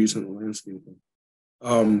trees and the landscaping.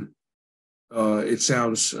 It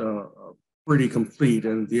sounds pretty complete,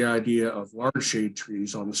 and the idea of large shade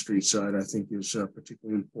trees on the street side, I think, is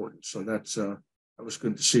particularly important. So that was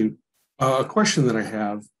good to see. A question that I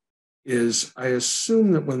have is, I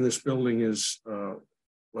assume that when this building is,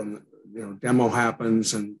 when demo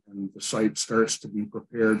happens and the site starts to be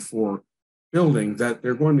prepared for building, that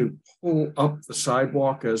they're going to pull up the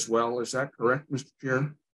sidewalk as well. Is that correct, Mr.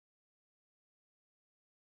 Chair?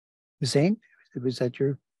 Ms. Zane, was that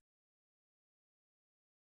your?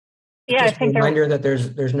 Yeah, Just I think a reminder that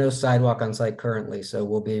there's no sidewalk on site currently, so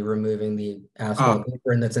we'll be removing the asphalt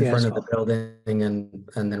apron that's in front of the building and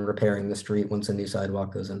then repairing the street once a new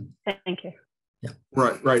sidewalk goes in. Thank you. Yeah.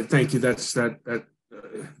 Right. Thank you. That's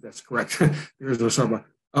correct. There's no sidewalk.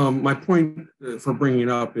 My point for bringing it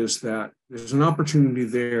up is that there's an opportunity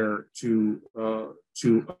there to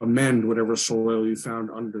amend whatever soil you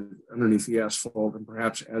found underneath the asphalt, and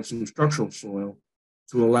perhaps add some structural soil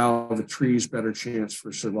to allow the trees better chance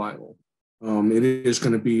for survival. It is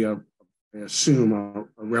going to be, I assume, a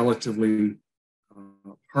relatively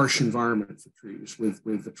harsh environment for trees with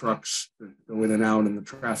the trucks that go in and out, and the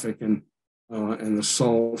traffic and the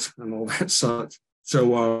salt and all that such.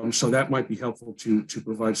 So that might be helpful to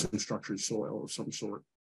provide some structured soil of some sort.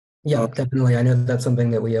 Yeah, definitely. I know that's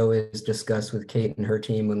something that we always discuss with Kate and her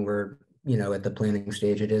team when we're at the planning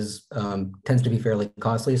stage. It is tends to be fairly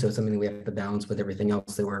costly, so it's something that we have to balance with everything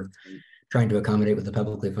else that we're trying to accommodate with the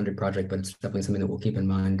publicly funded project, but it's definitely something that we'll keep in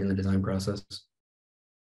mind in the design process.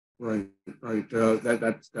 Right.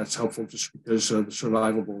 That's helpful, just because the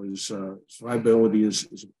survivability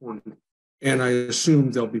is important. And I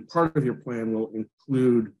assume there'll be part of your plan will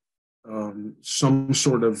include some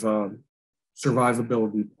sort of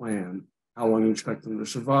survivability plan. How long you expect them to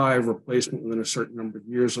survive, replacement within a certain number of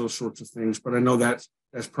years, those sorts of things. But I know that's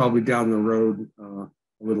probably down the road a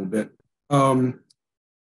little bit.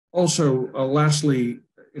 Lastly,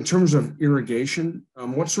 in terms of irrigation,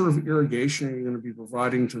 what sort of irrigation are you going to be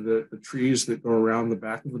providing to the trees that go around the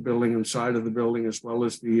back of the building and side of the building, as well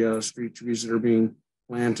as the street trees that are being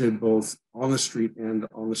planted both on the street and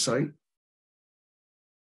on the site?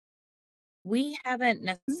 We haven't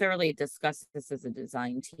necessarily discussed this as a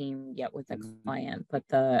design team yet with the client, but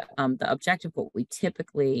the objective, what we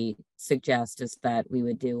typically suggest, is that we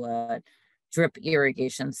would do a drip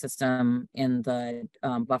irrigation system in the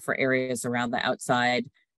buffer areas around the outside.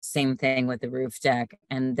 Same thing with the roof deck.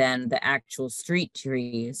 And then the actual street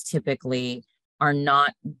trees typically are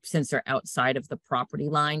not, since they're outside of the property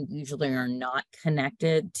line, usually are not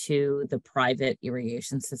connected to the private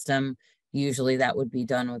irrigation system. Usually that would be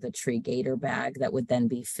done with a tree gator bag that would then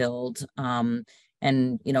be filled, and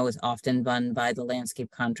is often done by the landscape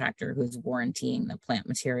contractor who's warrantying the plant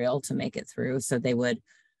material to make it through. So they would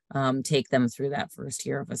take them through that first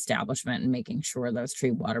year of establishment and making sure those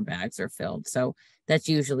tree water bags are filled. So that's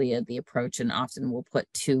usually the approach, and often we'll put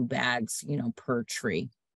 2 bags, per tree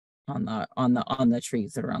on the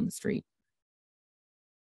trees that are on the street.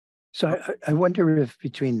 So I wonder if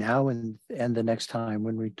between now and the next time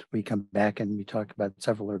when we come back and we talk about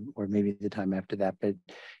several, or maybe the time after that, but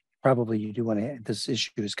probably you do want to, this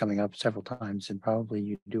issue is coming up several times, and probably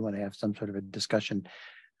you do want to have some sort of a discussion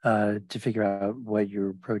to figure out what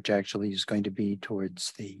your approach actually is going to be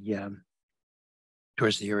towards the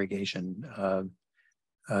irrigation,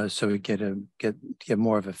 so we get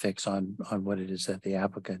more of a fix on what it is that the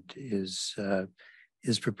applicant is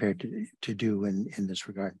prepared to do in this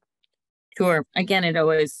regard. Sure. Again,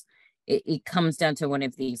 it comes down to one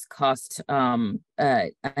of these cost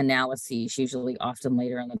analyses, usually often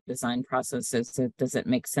later in the design process. Does it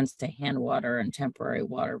make sense to hand water and temporary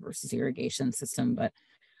water versus irrigation system? But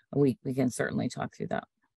we can certainly talk through that.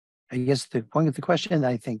 I guess the point of the question,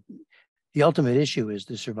 I think, the ultimate issue is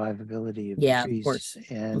the survivability of Yeah, the of trees. course.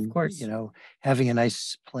 And, Of course. you know, having a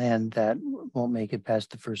nice plan that won't make it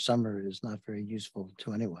past the first summer is not very useful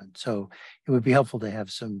to anyone. So it would be helpful to have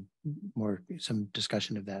some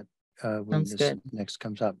discussion of that when Sounds this good. next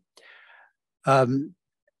comes up.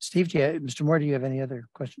 Steve, Mr. Moore, do you have any other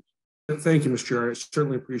questions? Thank you, Mr. Chair. I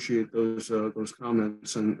certainly appreciate those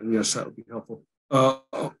comments, and yes, that would be helpful.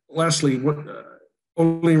 Lastly,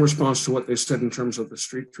 only in response to what they said in terms of the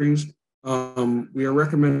street trees, we are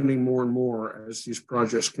recommending more and more as these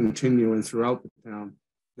projects continue and throughout the town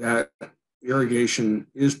that irrigation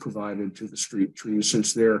is provided to the street trees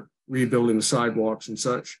since they're rebuilding the sidewalks and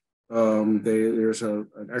such. There's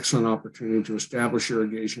an excellent opportunity to establish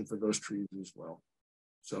irrigation for those trees as well.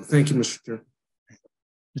 So thank you, Mr. Chair.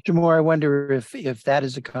 Mr. Moore, I wonder if that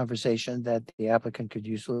is a conversation that the applicant could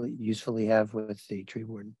usefully have with the tree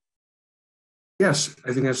warden. Yes,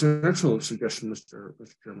 I think that's an excellent suggestion, Mr.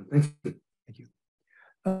 Chairman. Thank you. Thank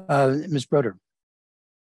you. Ms. Broder.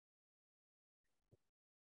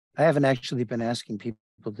 I haven't actually been asking people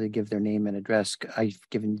to give their name and address. I've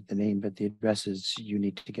given you the name, but the address is you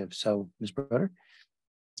need to give. So, Ms. Broder.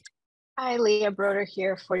 Hi, Leah Broder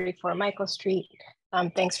here, 44 Michael Street.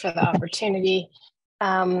 Thanks for the opportunity.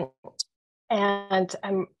 And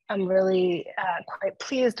I'm really quite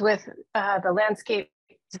pleased with the landscape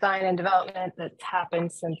design and development that's happened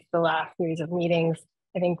since the last series of meetings.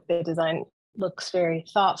 I think the design looks very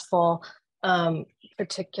thoughtful,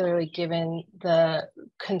 particularly given the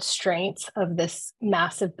constraints of this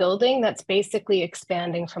massive building that's basically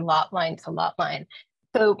expanding from lot line to lot line.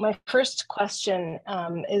 So my first question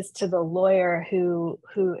is to the lawyer who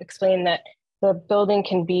explained that the building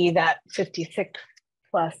can be that 56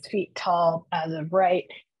 plus feet tall as of right.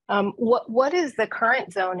 What is the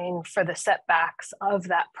current zoning for the setbacks of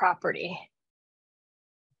that property?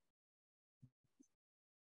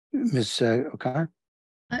 Ms. O'Connor?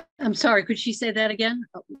 I'm sorry, could she say that again?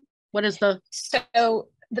 What is the? So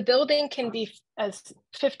the building can be as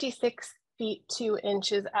 56 feet 2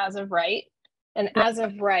 inches as of right. And as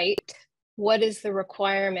of right, what is the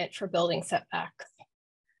requirement for building setbacks?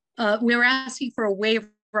 We're asking for a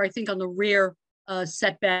waiver, I think, on the rear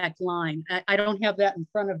setback line. I don't have that in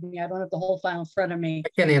front of me. I don't have the whole file in front of me. I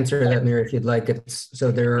can answer that, Mary, if you'd like.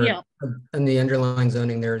 So there are, yeah. In the underlying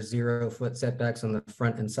zoning, there are 0-foot setbacks on the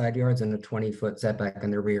front and side yards and a 20-foot setback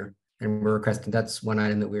on the rear. And we're requesting, that's one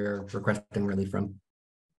item that we're requesting relief from.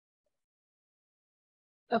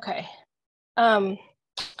 Okay.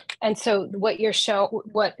 And so what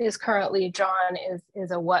is currently drawn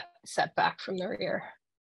is a what setback from the rear?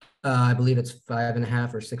 I believe it's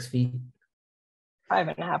 5.5 or 6 feet.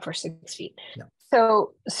 5.5 or 6 feet. Yeah.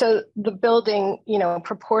 So the building,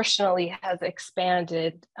 proportionally has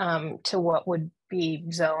expanded to what would be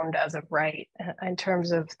zoned as of right in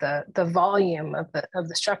terms of the volume of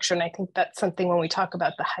the structure. And I think that's something when we talk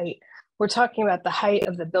about the height, we're talking about the height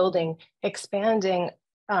of the building expanding,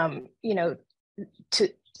 to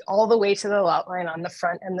all the way to the lot line on the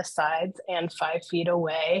front and the sides and 5 feet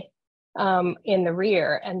away in the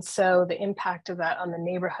rear. And so the impact of that on the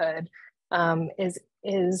neighborhood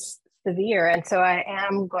is severe. And so I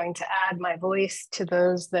am going to add my voice to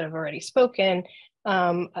those that have already spoken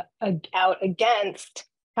out against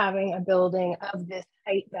having a building of this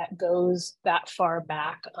height that goes that far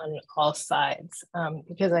back on all sides,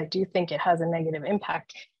 because I do think it has a negative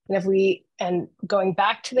impact. And going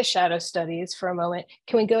back to the shadow studies for a moment,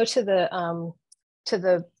 can we go to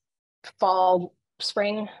the fall,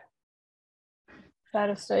 spring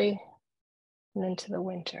shadow study and then to the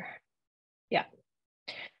winter? Yeah.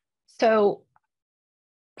 So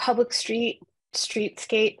public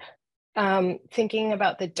streetscape, thinking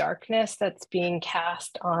about the darkness that's being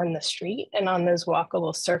cast on the street and on those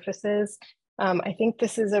walkable surfaces. I think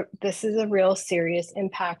this is a real serious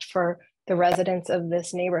impact for the residents of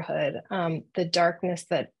this neighborhood, the darkness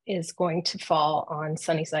that is going to fall on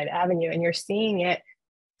Sunnyside Avenue. And you're seeing it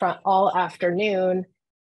from all afternoon,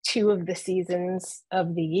 2 of the seasons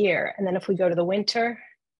of the year. And then if we go to the winter,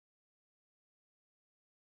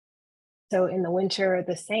 so in the winter,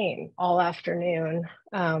 the same, all afternoon,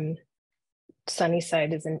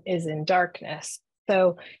 Sunnyside is in darkness.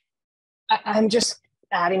 So I'm just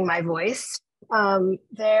adding my voice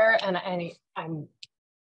there, and I'm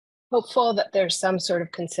hopeful that there's some sort of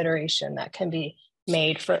consideration that can be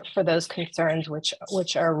made for those concerns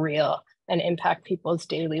which are real and impact people's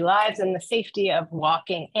daily lives and the safety of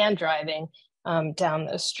walking and driving down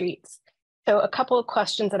those streets. So a couple of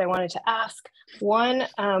questions that I wanted to ask. One,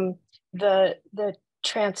 the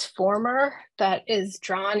transformer that is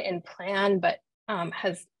drawn in plan but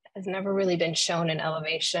has never really been shown in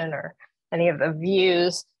elevation or any of the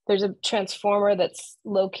views. there's a transformer that's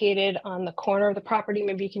located on the corner of the property.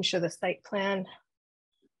 Maybe you can show the site plan.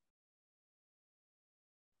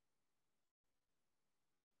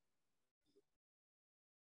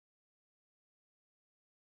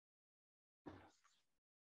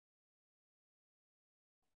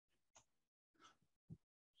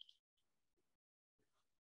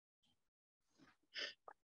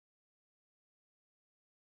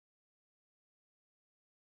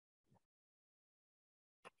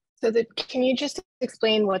 So can you just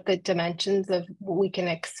explain what the dimensions of what we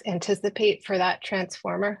can anticipate for that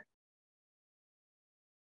transformer?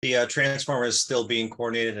 The transformer is still being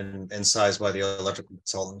coordinated and sized by the electrical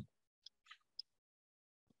consultant.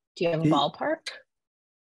 Do you have a ballpark?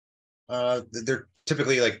 They're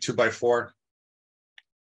typically like 2 by 4.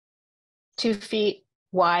 2 feet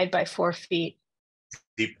wide by 4 feet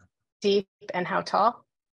deep. Deep, and how tall?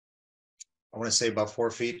 I want to say about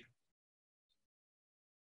 4 feet.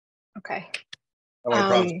 Okay. I'm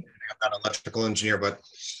not an electrical engineer, but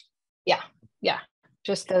yeah,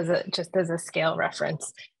 just as a scale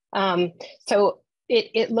reference. So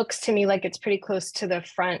it looks to me like it's pretty close to the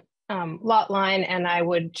front lot line, and I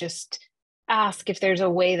would just ask if there's a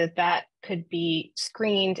way that could be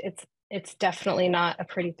screened. It's definitely not a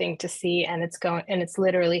pretty thing to see, and it's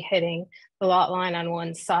literally hitting the lot line on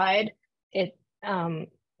one side.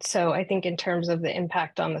 So I think in terms of the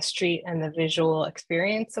impact on the street and the visual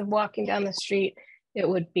experience of walking down the street,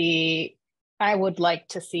 I would like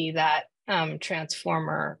to see that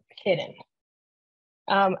transformer hidden.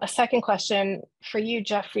 A second question for you,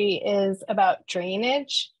 Jeffrey, is about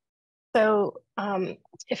drainage. So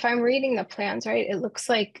if I'm reading the plans right, it looks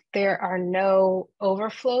like there are no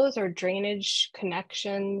overflows or drainage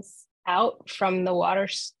connections out from the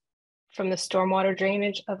stormwater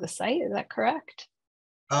drainage of the site. Is that correct?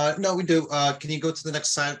 No, we do. Can you go to the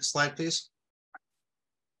next slide, please?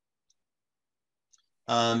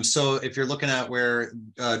 So if you're looking at where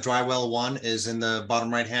dry well 1 is in the bottom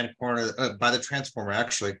right-hand corner by the transformer,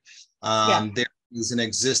 actually, there is an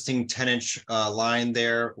existing 10-inch line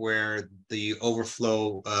there where the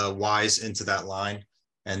overflow wise into that line,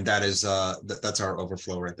 and that is that's our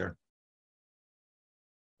overflow right there.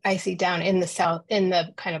 I see, down in the south, in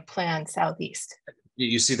the kind of plan southeast.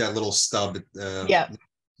 You see that little stub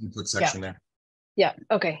input section there. Yeah.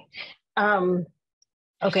 Okay.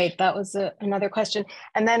 Okay, that was another question,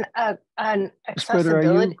 and then on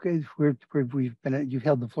accessibility. You've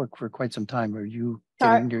held the floor for quite some time. Are you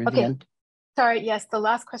Sorry, getting near the end? Sorry. Yes, the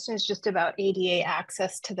last question is just about ADA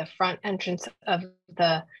access to the front entrance of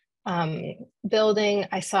the building.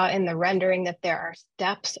 I saw in the rendering that there are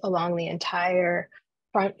steps along the entire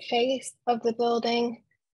front face of the building.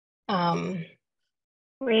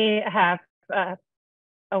 We have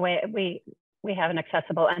a way. We have an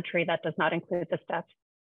accessible entry that does not include the steps,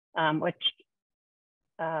 which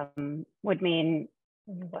would mean,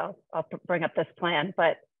 well, I'll bring up this plan,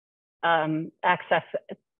 but access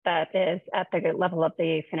that is at the level of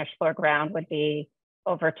the finished floor ground would be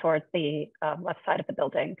over towards the left side of the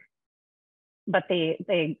building. But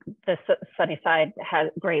the sunny side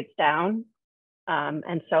grades down,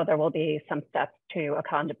 and so there will be some steps to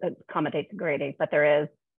accommodate the grading, but there is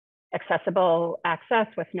accessible access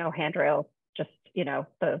with no handrails, just,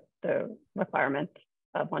 the requirement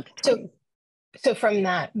of 1 to 20. So from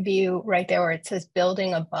that view right there where it says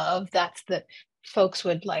building above, that's the folks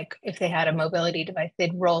would, like, if they had a mobility device,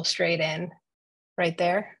 they'd roll straight in right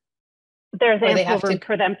there? There's ample room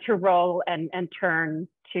for them to roll and turn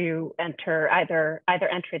to enter either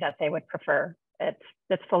entry that they would prefer.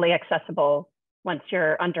 It's fully accessible once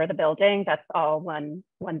you're under the building. That's all one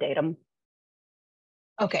datum.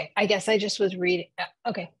 Okay, I guess I just was reading.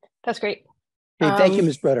 Okay, that's great. Okay, thank you,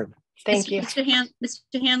 Ms. Brutter. Thank you. Mr.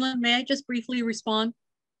 Hanlon, may I just briefly respond?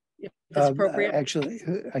 If it's appropriate. Actually,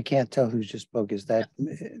 I can't tell who just spoke. Is that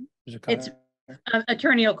it's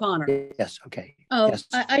Attorney O'Connor? Yes, okay. Oh, yes.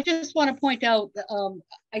 I just want to point out,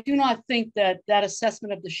 I do not think that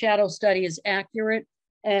assessment of the shadow study is accurate.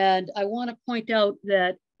 And I want to point out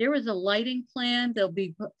that there is a lighting plan. There'll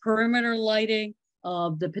be perimeter lighting.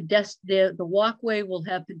 The walkway will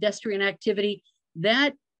have pedestrian activity.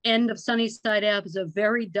 That end of Sunnyside Ave is a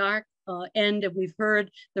very dark end, and we've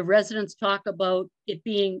heard the residents talk about it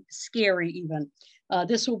being scary even.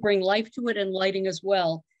 This will bring life to it and lighting as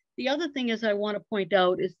well. The other thing is I want to point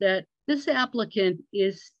out is that this applicant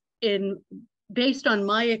is, based on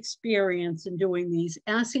my experience in doing these,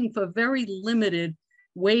 asking for very limited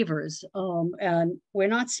waivers. And we're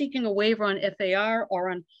not seeking a waiver on FAR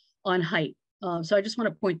or on height. So I just want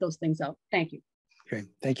to point those things out. Thank you. Okay,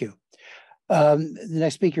 thank you. The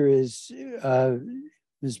next speaker is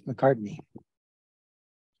Ms. McCartney.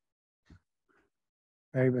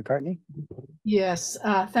 Mary McCartney? Yes,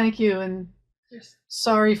 thank you, and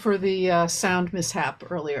sorry for the sound mishap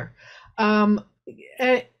earlier.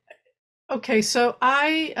 Eh, okay, so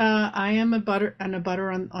I am a butter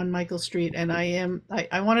on Michael Street, and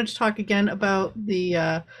I wanted to talk again about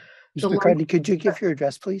the Ms. McCartney, could you give your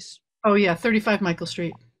address, please? Oh yeah, 35 Michael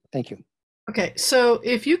Street. Thank you. Okay, so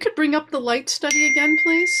if you could bring up the light study again,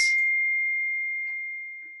 please.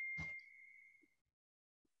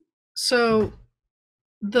 So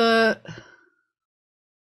the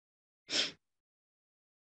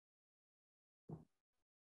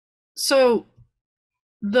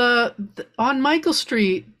on Michael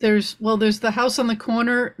Street, there's the house on the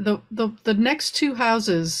corner. The next two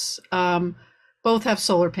houses both have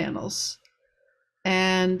solar panels,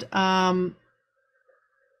 and I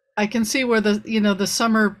can see where the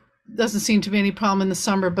summer doesn't seem to be any problem in the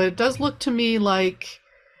summer, but it does look to me like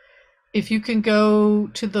if you can go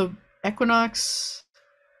to the Equinox,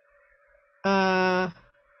 well,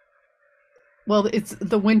 it's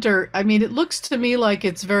the winter. I mean, it looks to me like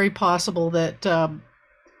it's very possible that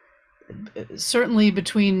certainly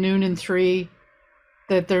between noon and 3,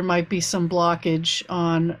 that there might be some blockage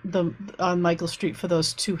on Michael Street for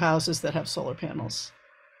those two houses that have solar panels.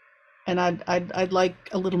 And I'd like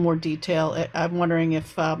a little more detail. I'm wondering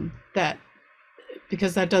if that,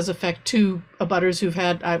 because that does affect two abutters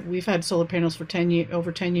we've had solar panels for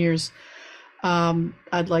over 10 years.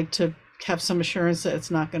 I'd like to have some assurance that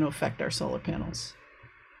it's not going to affect our solar panels.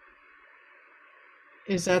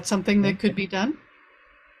 Is that something that could be done?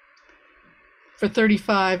 For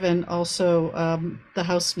 35 and also the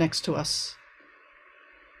house next to us.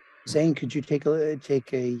 Zane, could you take a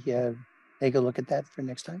look at that for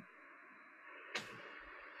next time?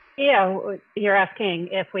 Yeah, you're asking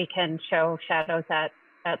if we can show shadows at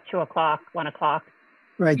 2 o'clock, 1 o'clock.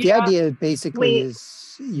 Right. The idea basically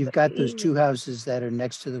is you've got those two houses that are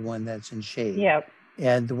next to the one that's in shade. Yep.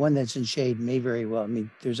 And the one that's in shade may very well, I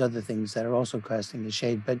mean, there's other things that are also casting the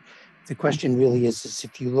shade, but the question really is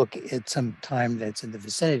if you look at some time that's in the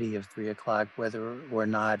vicinity of 3 o'clock, whether or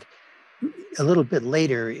not a little bit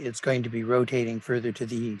later, it's going to be rotating further to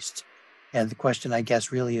the east. And the question, I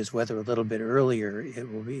guess, really is whether a little bit earlier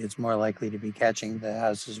it's more likely to be catching the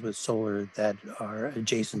houses with solar that are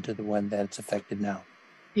adjacent to the one that's affected now.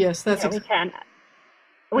 Yes, that's we can.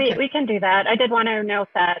 We can do that. I did want to note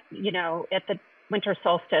that, at the winter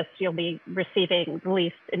solstice, you'll be receiving the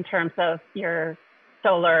least in terms of your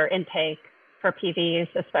solar intake for PVs,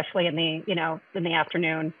 especially in the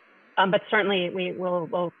afternoon. But certainly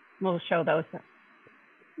we'll show those.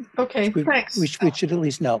 Okay, thanks. We should at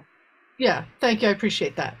least know. Yeah, thank you. I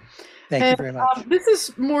appreciate that. Thank you very much. This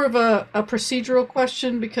is more of a procedural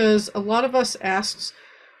question because a lot of us asked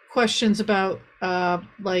questions about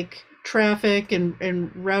like traffic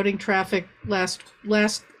and routing traffic last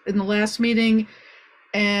in the last meeting,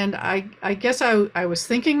 and I guess I was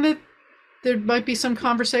thinking that there might be some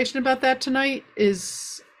conversation about that tonight.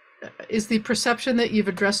 Is the perception that you've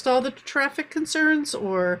addressed all the traffic concerns,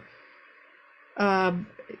 or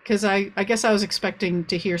because I guess I was expecting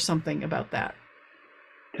to hear something about that.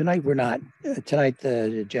 Tonight we're not. Tonight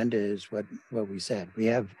the agenda is what we said. We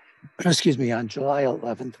have, on July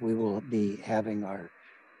 11th, we will be having our,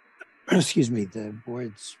 the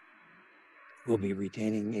boards will be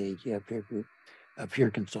retaining a peer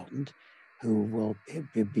consultant who will,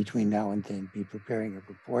 between now and then, be preparing a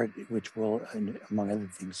report which will, among other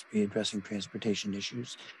things, be addressing transportation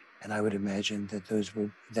issues. And I would imagine that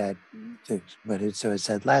so it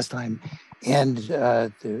said last time, and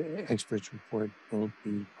the experts report will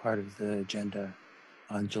be part of the agenda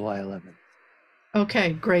on July 11th.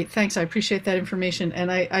 Okay, great. Thanks. I appreciate that information.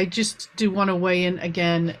 And I just do want to weigh in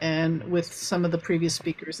again and with some of the previous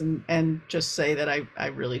speakers and just say that I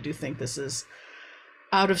really do think this is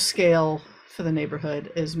out of scale for the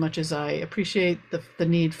neighborhood. As much as I appreciate the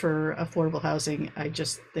need for affordable housing, I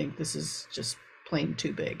just think this is just plain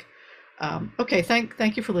too big. Okay,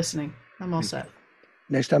 thank you for listening. I'm all set.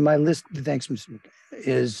 Next on my list, thanks, Mr. McKay,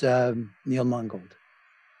 is Neil Mongold.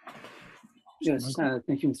 Yes,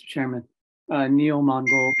 thank you, Mr. Chairman. Neil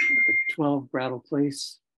Mongold, 12 Brattle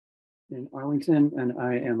Place in Arlington, and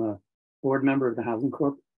I am a board member of the Housing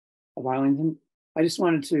Corp of Arlington. I just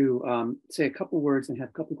wanted to say a couple words and have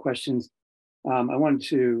a couple questions. I wanted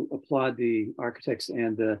to applaud the architects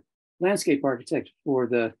and the landscape architect for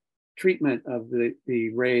the treatment of the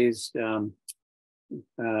raised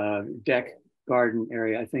deck garden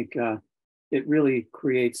area. I think it really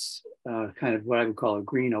creates kind of what I would call a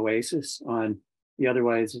green oasis on the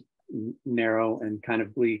otherwise narrow and kind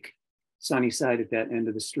of bleak sunny side at that end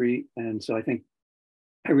of the street. And so I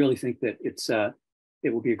really think that it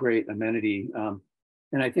will be a great amenity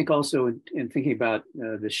And I think also in thinking about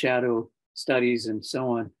the shadow studies and so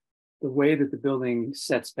on, the way that the building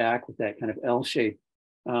sets back with that kind of L shape,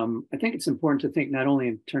 I think it's important to think not only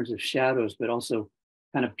in terms of shadows, but also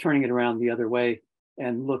kind of turning it around the other way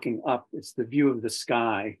and looking up. It's the view of the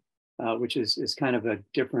sky, which is kind of a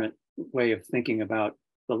different way of thinking about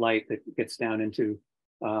the light that gets down into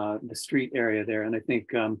the street area there. And I think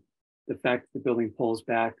the fact that the building pulls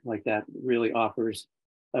back like that really offers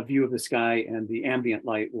a view of the sky, and the ambient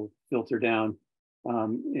light will filter down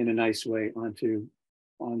in a nice way onto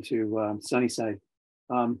Sunnyside.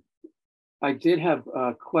 I did have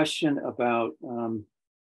a question about,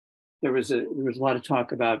 there was a lot of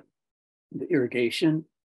talk about the irrigation,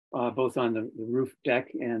 both on the roof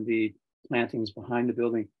deck and the plantings behind the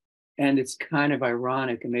building. And it's kind of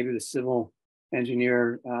ironic, and maybe the civil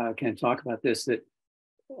engineer can talk about this, that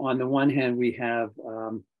on the one hand, we have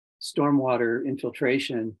stormwater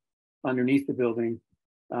infiltration underneath the building.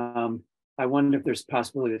 I wonder if there's a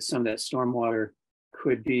possibility that some of that stormwater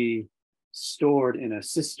could be stored in a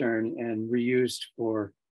cistern and reused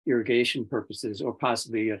for irrigation purposes, or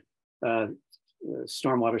possibly a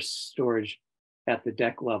stormwater storage at the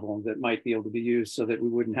deck level that might be able to be used so that we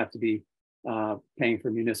wouldn't have to be paying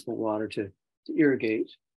for municipal water to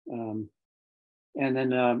irrigate. And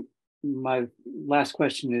then my last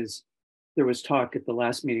question is, there was talk at the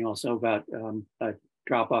last meeting also about a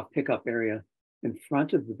drop-off pickup area in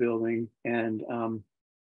front of the building. And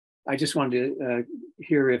I just wanted to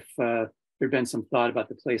hear if there'd been some thought about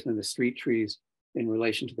the placement of the street trees in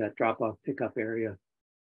relation to that drop-off pickup area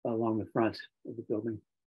along the front of the building.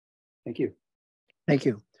 Thank you. Thank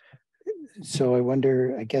you. So I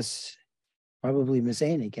wonder, I guess probably Ms.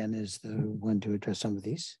 Ain again is the one to address some of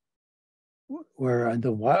these. Where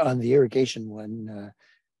on the irrigation one,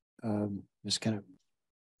 Ms. Kenneth.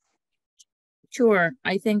 Sure.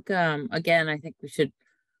 I think, again, I think we should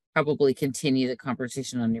probably continue the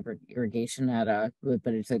conversation on irrigation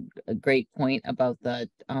but it's a great point about the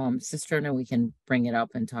cistern, and we can bring it up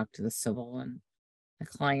and talk to the civil and the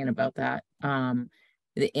client about that.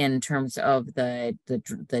 In terms of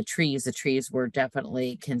the trees were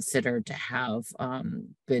definitely considered to have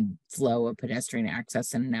good flow of pedestrian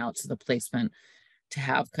access in and out, so the placement to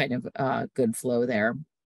have kind of good flow there.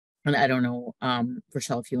 And I don't know,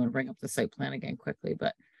 Rochelle, if you want to bring up the site plan again quickly,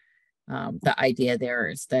 but the idea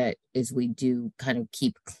there is we do kind of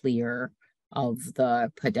keep clear of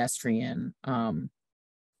the pedestrian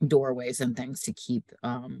doorways and things to keep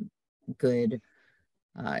good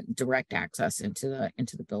direct access into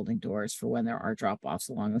the building doors for when there are drop-offs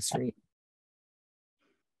along the street.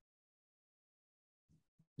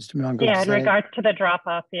 Mr. Mongo, yeah, in regards to the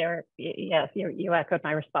drop-off, yes, you echoed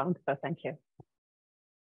my response, so thank you.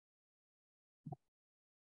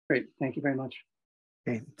 Great, thank you very much.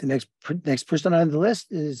 Okay, the next person on the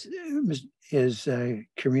list is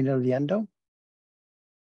Karina Liendo.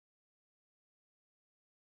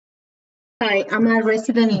 Hi, I'm a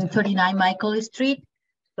resident in 39 Michael Street.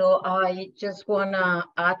 So I just want to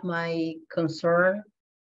add my concern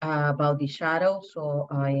about the shadow. So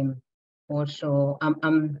I'm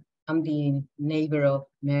the neighbor of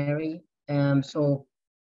Mary. So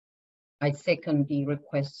I second the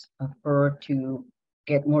request of her to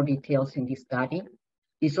get more details in the study.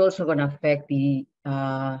 It's also going to affect the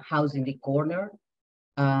house in the corner,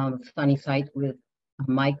 Sunnyside with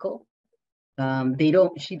Michael.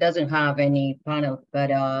 She doesn't have any panels,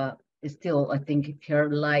 but still, I think her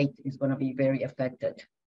light is going to be very affected.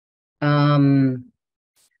 And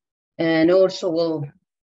also, we'll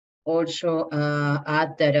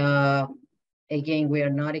add that, again, we are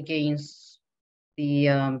not against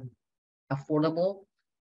the affordable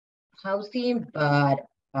housing, but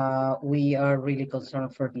we are really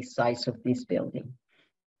concerned for the size of this building.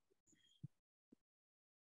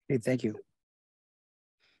 Okay, thank you.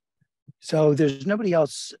 So there's nobody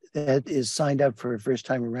else that is signed up for a first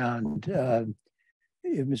time around.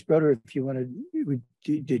 Ms. Broder, if you want to,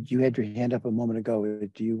 you had your hand up a moment ago.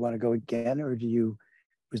 Do you want to go again, or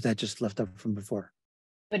was that just left up from before?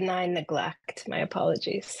 Benign neglect, my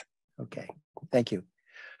apologies. Okay, thank you.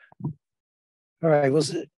 All right, well,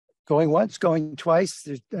 going once, going twice.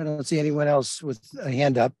 I don't see anyone else with a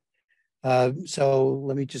hand up. So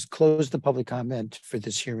let me just close the public comment for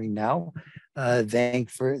this hearing now.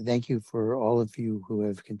 Thank you for all of you who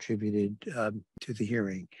have contributed to the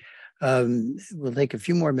hearing. We'll take a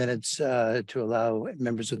few more minutes to allow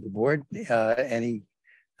members of the board any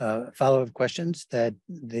follow-up questions that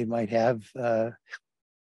they might have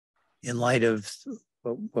in light of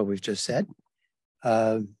what we've just said.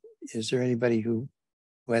 Is there anybody who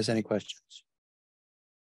has any questions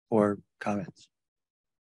or comments?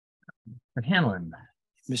 For Hanlon.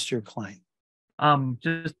 Mr. Klein.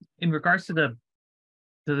 Just in regards to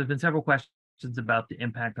so there's been several questions about the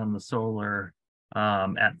impact on the solar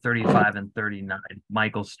at 35 and 39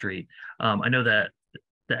 Michael Street. I know that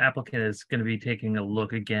the applicant is going to be taking a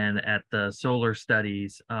look again at the solar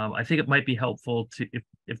studies. I think it might be helpful to,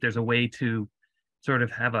 if there's a way to sort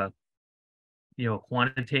of have a,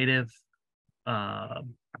 quantitative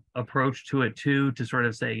approach to it too, to sort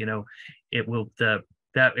of say, it will,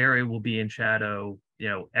 that area will be in shadow,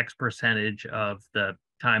 X percentage of the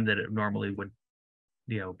time that it normally would,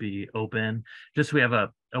 be open, just so we have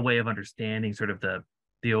a way of understanding sort of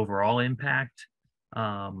the overall impact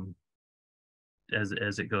as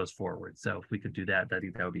it goes forward. So if we could do that, I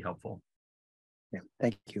think that would be helpful. Yeah,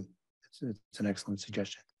 thank you. It's an excellent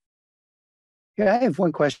suggestion. Yeah, I have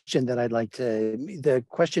one question that I'd like to, the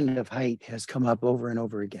question of height has come up over and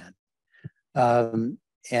over again. At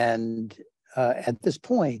this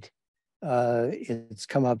point, it's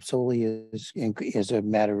come up solely as a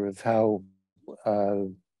matter of how,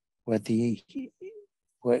 what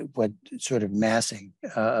sort of massing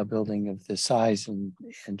a building of this size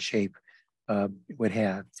and shape would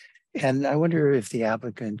have. And I wonder if the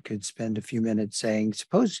applicant could spend a few minutes saying,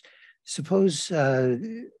 suppose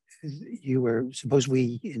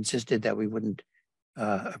we insisted that we wouldn't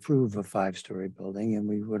approve a 5-story building and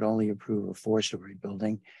we would only approve a 4-story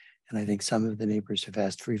building. And I think some of the neighbors have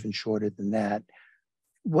asked for even shorter than that.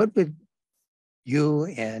 What would you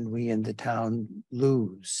and we in the town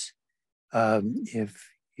lose if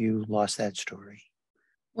you lost that story?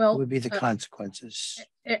 Well, what would be the consequences?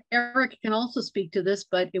 Eric can also speak to this,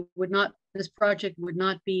 but it would not, this project would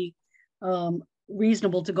not be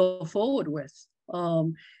reasonable to go forward with.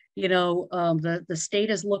 The state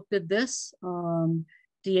has looked at this.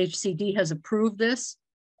 DHCD has approved this.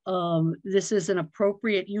 This is an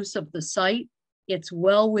appropriate use of the site. It's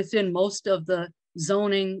well within most of the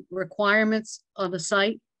zoning requirements on the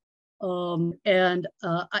site.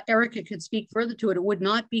 Erica could speak further to it. It would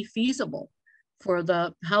not be feasible for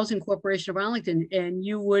the Housing Corporation of Arlington, and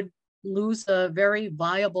you would lose a very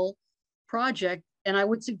viable project. And I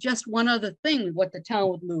would suggest one other thing, what the town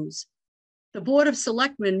would lose. The Board of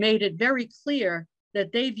Selectmen made it very clear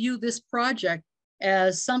that they view this project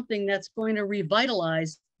as something that's going to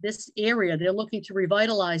revitalize this area. They're looking to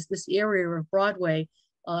revitalize this area of Broadway,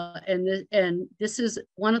 and this is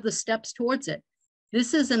one of the steps towards it.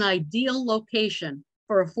 This is an ideal location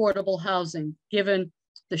for affordable housing, given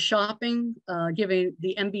the shopping, given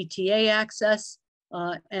the MBTA access,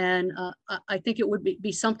 and I think it would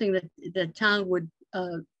be something that the town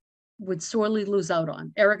would sorely lose out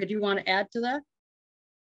on. Erica, do you want to add to that?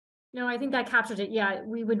 No, I think that captures it. Yeah,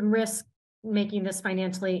 we would risk making this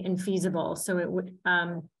financially infeasible. So it would,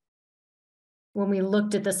 when we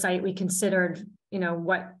looked at the site, we considered,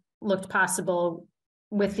 what looked possible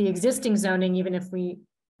with the existing zoning, even if we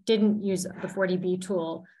didn't use the 40B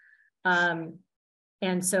tool.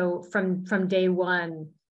 And so from day one,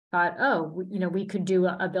 thought, oh, we could do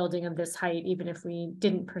a building of this height, even if we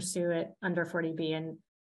didn't pursue it under 40B. And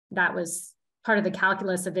that was part of the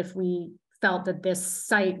calculus of if we felt that this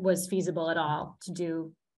site was feasible at all to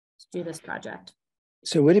do this project.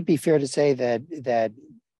 So would it be fair to say that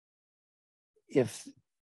if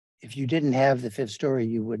you didn't have the 5th story,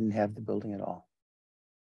 you wouldn't have the building at all?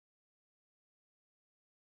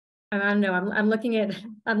 I don't know. I'm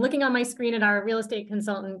looking on my screen at our real estate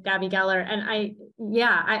consultant, Gabby Geller, and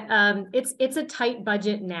it's a tight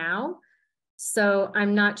budget now. So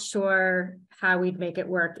I'm not sure how we'd make it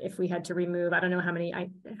work if we had to remove, I don't know how many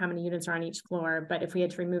units are on each floor, but if we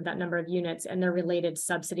had to remove that number of units and the related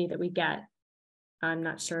subsidy that we get, I'm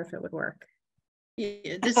not sure if it would work.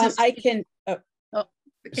 Yeah, this is, I can,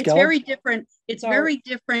 it's very different. It's very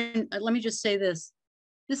different. Let me just say this.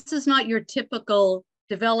 This is not your typical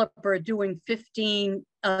developer doing 15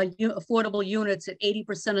 affordable units at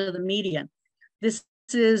 80% of the median. This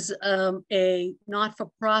is a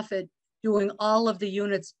not-for-profit doing all of the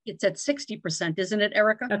units. It's at 60%, isn't it,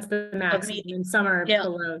 Erica? That's the max. And some are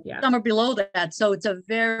below, yeah. Some are below that. So it's a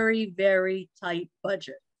very, very tight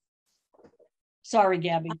budget. Sorry,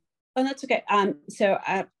 Gabby. Oh, that's okay.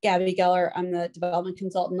 Gabby Geller, I'm the development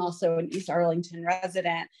consultant, also an East Arlington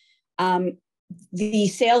resident. The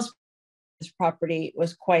sales of this property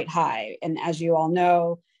was quite high. And as you all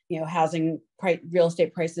know, real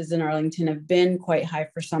estate prices in Arlington have been quite high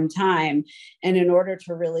for some time. And in order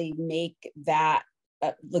to really make that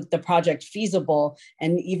the project feasible,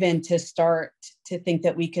 and even to start to think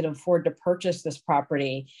that we could afford to purchase this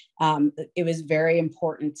property, it was very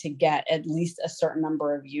important to get at least a certain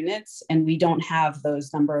number of units. And we don't have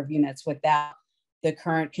those number of units with that the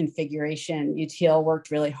current configuration. UTL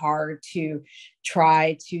worked really hard to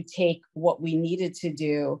try to take what we needed to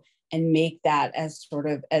do and make that as sort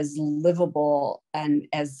of as livable and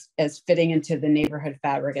as fitting into the neighborhood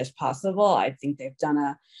fabric as possible. I think they've done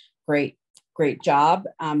a great job.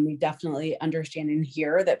 We definitely understand and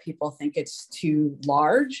hear that people think it's too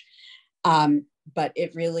large, but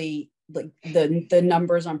it really, like the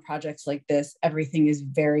numbers on projects like this, everything is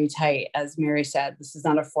very tight. As Mary said, this is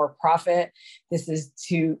not a for-profit. This is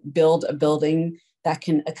to build a building that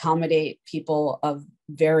can accommodate people of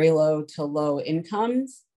very low to low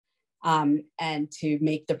incomes, and to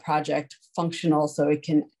make the project functional so it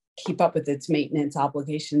can keep up with its maintenance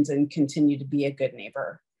obligations and continue to be a good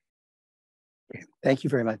neighbor. Thank you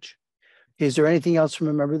very much. Is there anything else from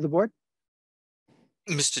a member of the board?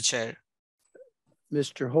 Mr. Chair.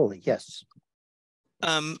 Mr. Holy, yes.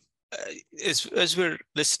 As we're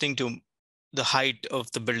listening to the height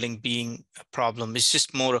of the building being a problem, it's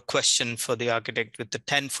just more a question for the architect with the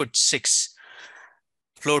 10'6"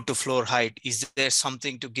 floor to floor height. Is there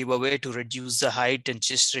something to give away to reduce the height and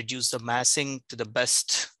just reduce the massing to the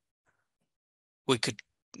best we could,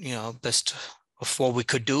 best of what we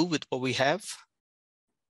could do with what we have?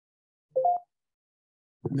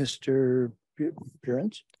 Mr.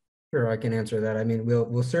 Burns? Sure, I can answer that. I mean,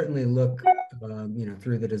 we'll certainly look,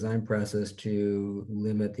 through the design process to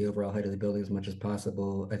limit the overall height of the building as much as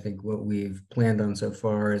possible. I think what we've planned on so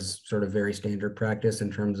far is sort of very standard practice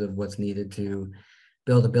in terms of what's needed to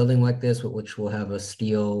build a building like this, which will have a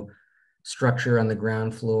steel structure on the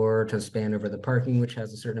ground floor to span over the parking, which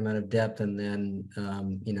has a certain amount of depth, and then,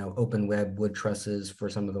 open web wood trusses for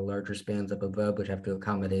some of the larger spans up above, which have to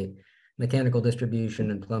accommodate mechanical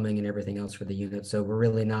distribution and plumbing and everything else for the unit. So we're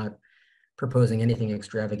really not proposing anything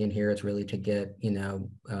extravagant here. It's really to get,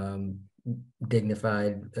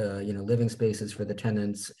 dignified, living spaces for the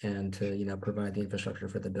tenants and to, provide the infrastructure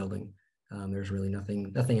for the building. There's really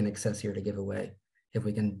nothing in excess here to give away. If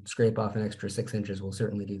we can scrape off an extra 6 inches, we'll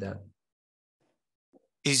certainly do that.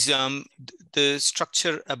 Is the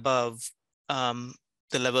structure above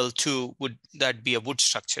the level 2, would that be a wood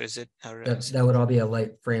structure? Is it? That would all be a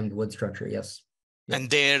light framed wood structure, yes. Yep. And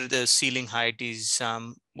there the ceiling height is,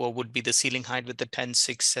 what would be the ceiling height with the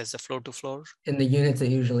 10'6" as a floor to floor? In the units, it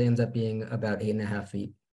usually ends up being about 8.5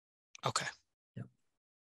 feet. Okay. Yep.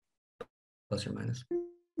 Plus or minus.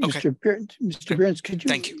 Okay. Mr. Burns, could you?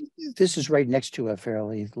 Thank you. This is right next to a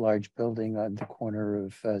fairly large building on the corner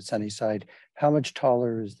of Sunnyside. How much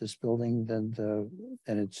taller is this building than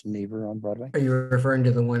its neighbor on Broadway? Are you referring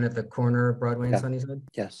to the one at the corner of Broadway and Sunnyside?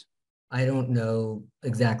 Yes. I don't know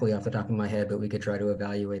exactly off the top of my head, but we could try to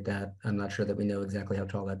evaluate that. I'm not sure that we know exactly how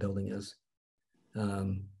tall that building is.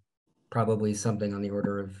 Probably something on the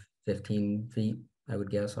order of 15 feet, I would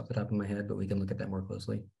guess off the top of my head, but we can look at that more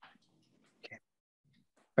closely.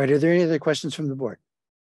 All right, are there any other questions from the board?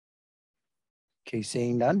 Okay,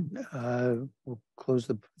 seeing none, we'll close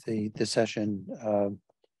the session.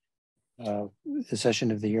 The session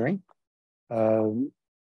of the hearing.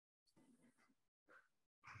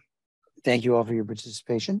 Thank you all for your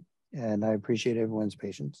participation, and I appreciate everyone's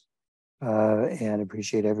patience and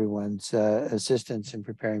appreciate everyone's assistance in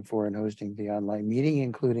preparing for and hosting the online meeting,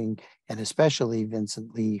 including and especially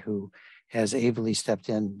Vincent Lee, who has ably stepped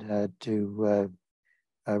in to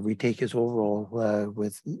retake his whole role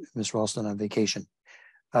with Ms. Ralston on vacation.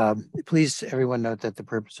 Please, everyone, note that the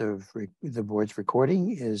purpose of the board's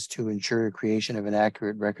recording is to ensure creation of an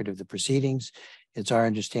accurate record of the proceedings. It's our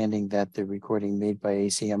understanding that the recording made by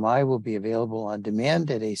ACMi will be available on demand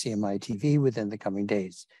at ACMi TV within the coming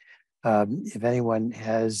days. If anyone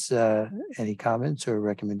has any comments or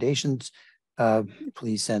recommendations,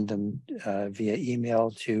 please send them via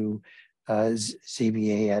email to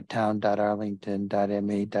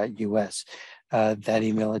zba@town.arlington.ma.us. That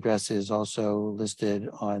email address is also listed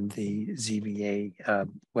on the ZBA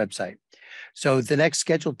website. So the next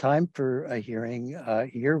scheduled time for a hearing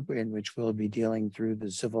here, in which we'll be dealing through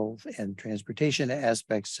the civil and transportation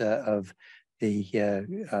aspects of the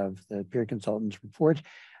peer consultant's report,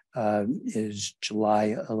 is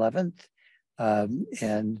July 11th.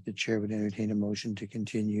 And the chair would entertain a motion to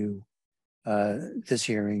continue this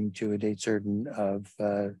hearing to a date certain of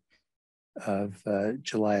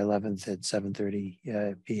July 11th at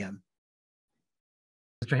 7:30 p.m.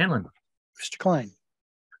 Mr. Hanlon. Mr. Klein.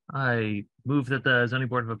 I move that the Zoning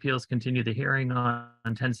Board of Appeals continue the hearing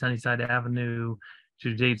on 10 Sunnyside Avenue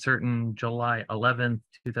to date certain July 11th,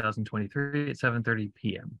 2023 at 7:30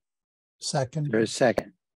 p.m. Second. There's a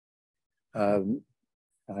second. I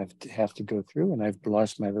have to go through, and I've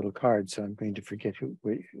lost my little card, so I'm going to forget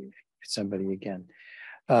somebody again.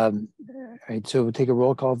 All right, so we'll take a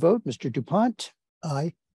roll call vote. Mr. DuPont.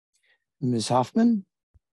 Aye. Ms. Hoffman,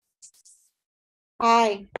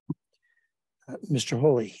 Aye. Mr.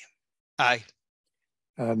 Holy, Aye.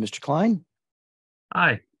 Mr. Klein,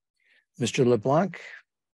 Aye. Mr. LeBlanc,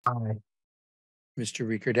 Aye. Mr.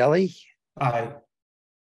 Riccardelli, Aye.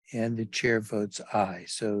 and the chair votes aye.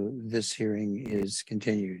 So this hearing is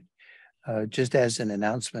continued. Just as an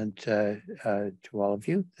announcement to all of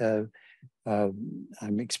you,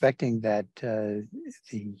 I'm expecting that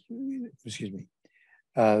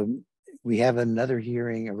we have another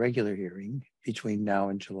hearing, a regular hearing between now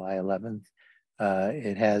and July 11th.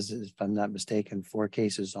 It has, if I'm not mistaken, 4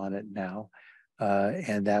 cases on it now,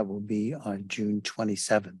 and that will be on June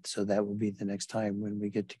 27th. So that will be the next time when we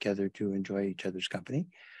get together to enjoy each other's company.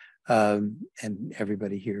 And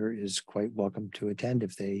everybody here is quite welcome to attend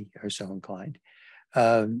if they are so inclined.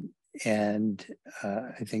 And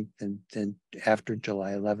I think then after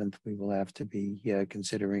July 11th, we will have to be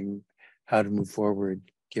considering how to move forward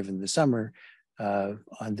given the summer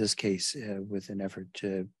on this case with an effort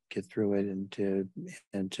to get through it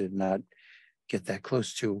and to not get that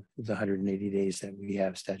close to the 180 days that we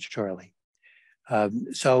have statutorily.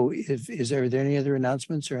 So is there any other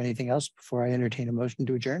announcements or anything else before I entertain a motion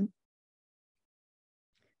to adjourn?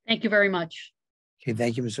 Thank you very much. Okay,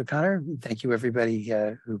 thank you, Ms. O'Connor. Thank you, everybody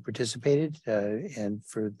who participated and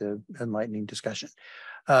for the enlightening discussion.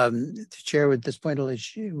 The chair at this point will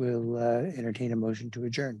entertain a motion to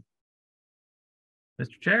adjourn.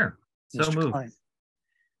 Mr. Chair, so Mr. moved. Klein.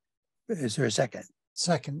 Is there a second?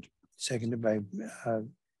 Second. Seconded by,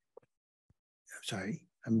 sorry,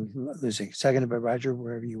 I'm losing. Seconded by Roger,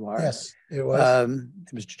 wherever you are. Yes, it was.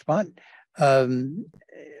 Mr. DuPont.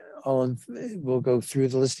 We'll go through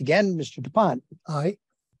the list again. Mr. DuPont. Aye.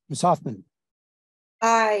 Ms. Hoffman.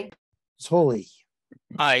 Aye. Ms. Holy.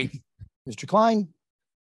 Aye. Mr. Klein.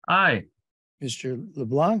 Aye. Mr.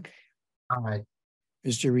 LeBlanc. Aye.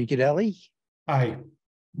 Mr. Riccardelli. Aye.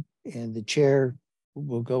 And the chair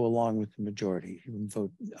will go along with the majority and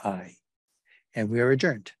vote aye. And we are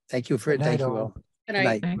adjourned. Thank you for it. Thank you all. Good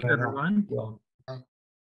night. Thank you, everyone.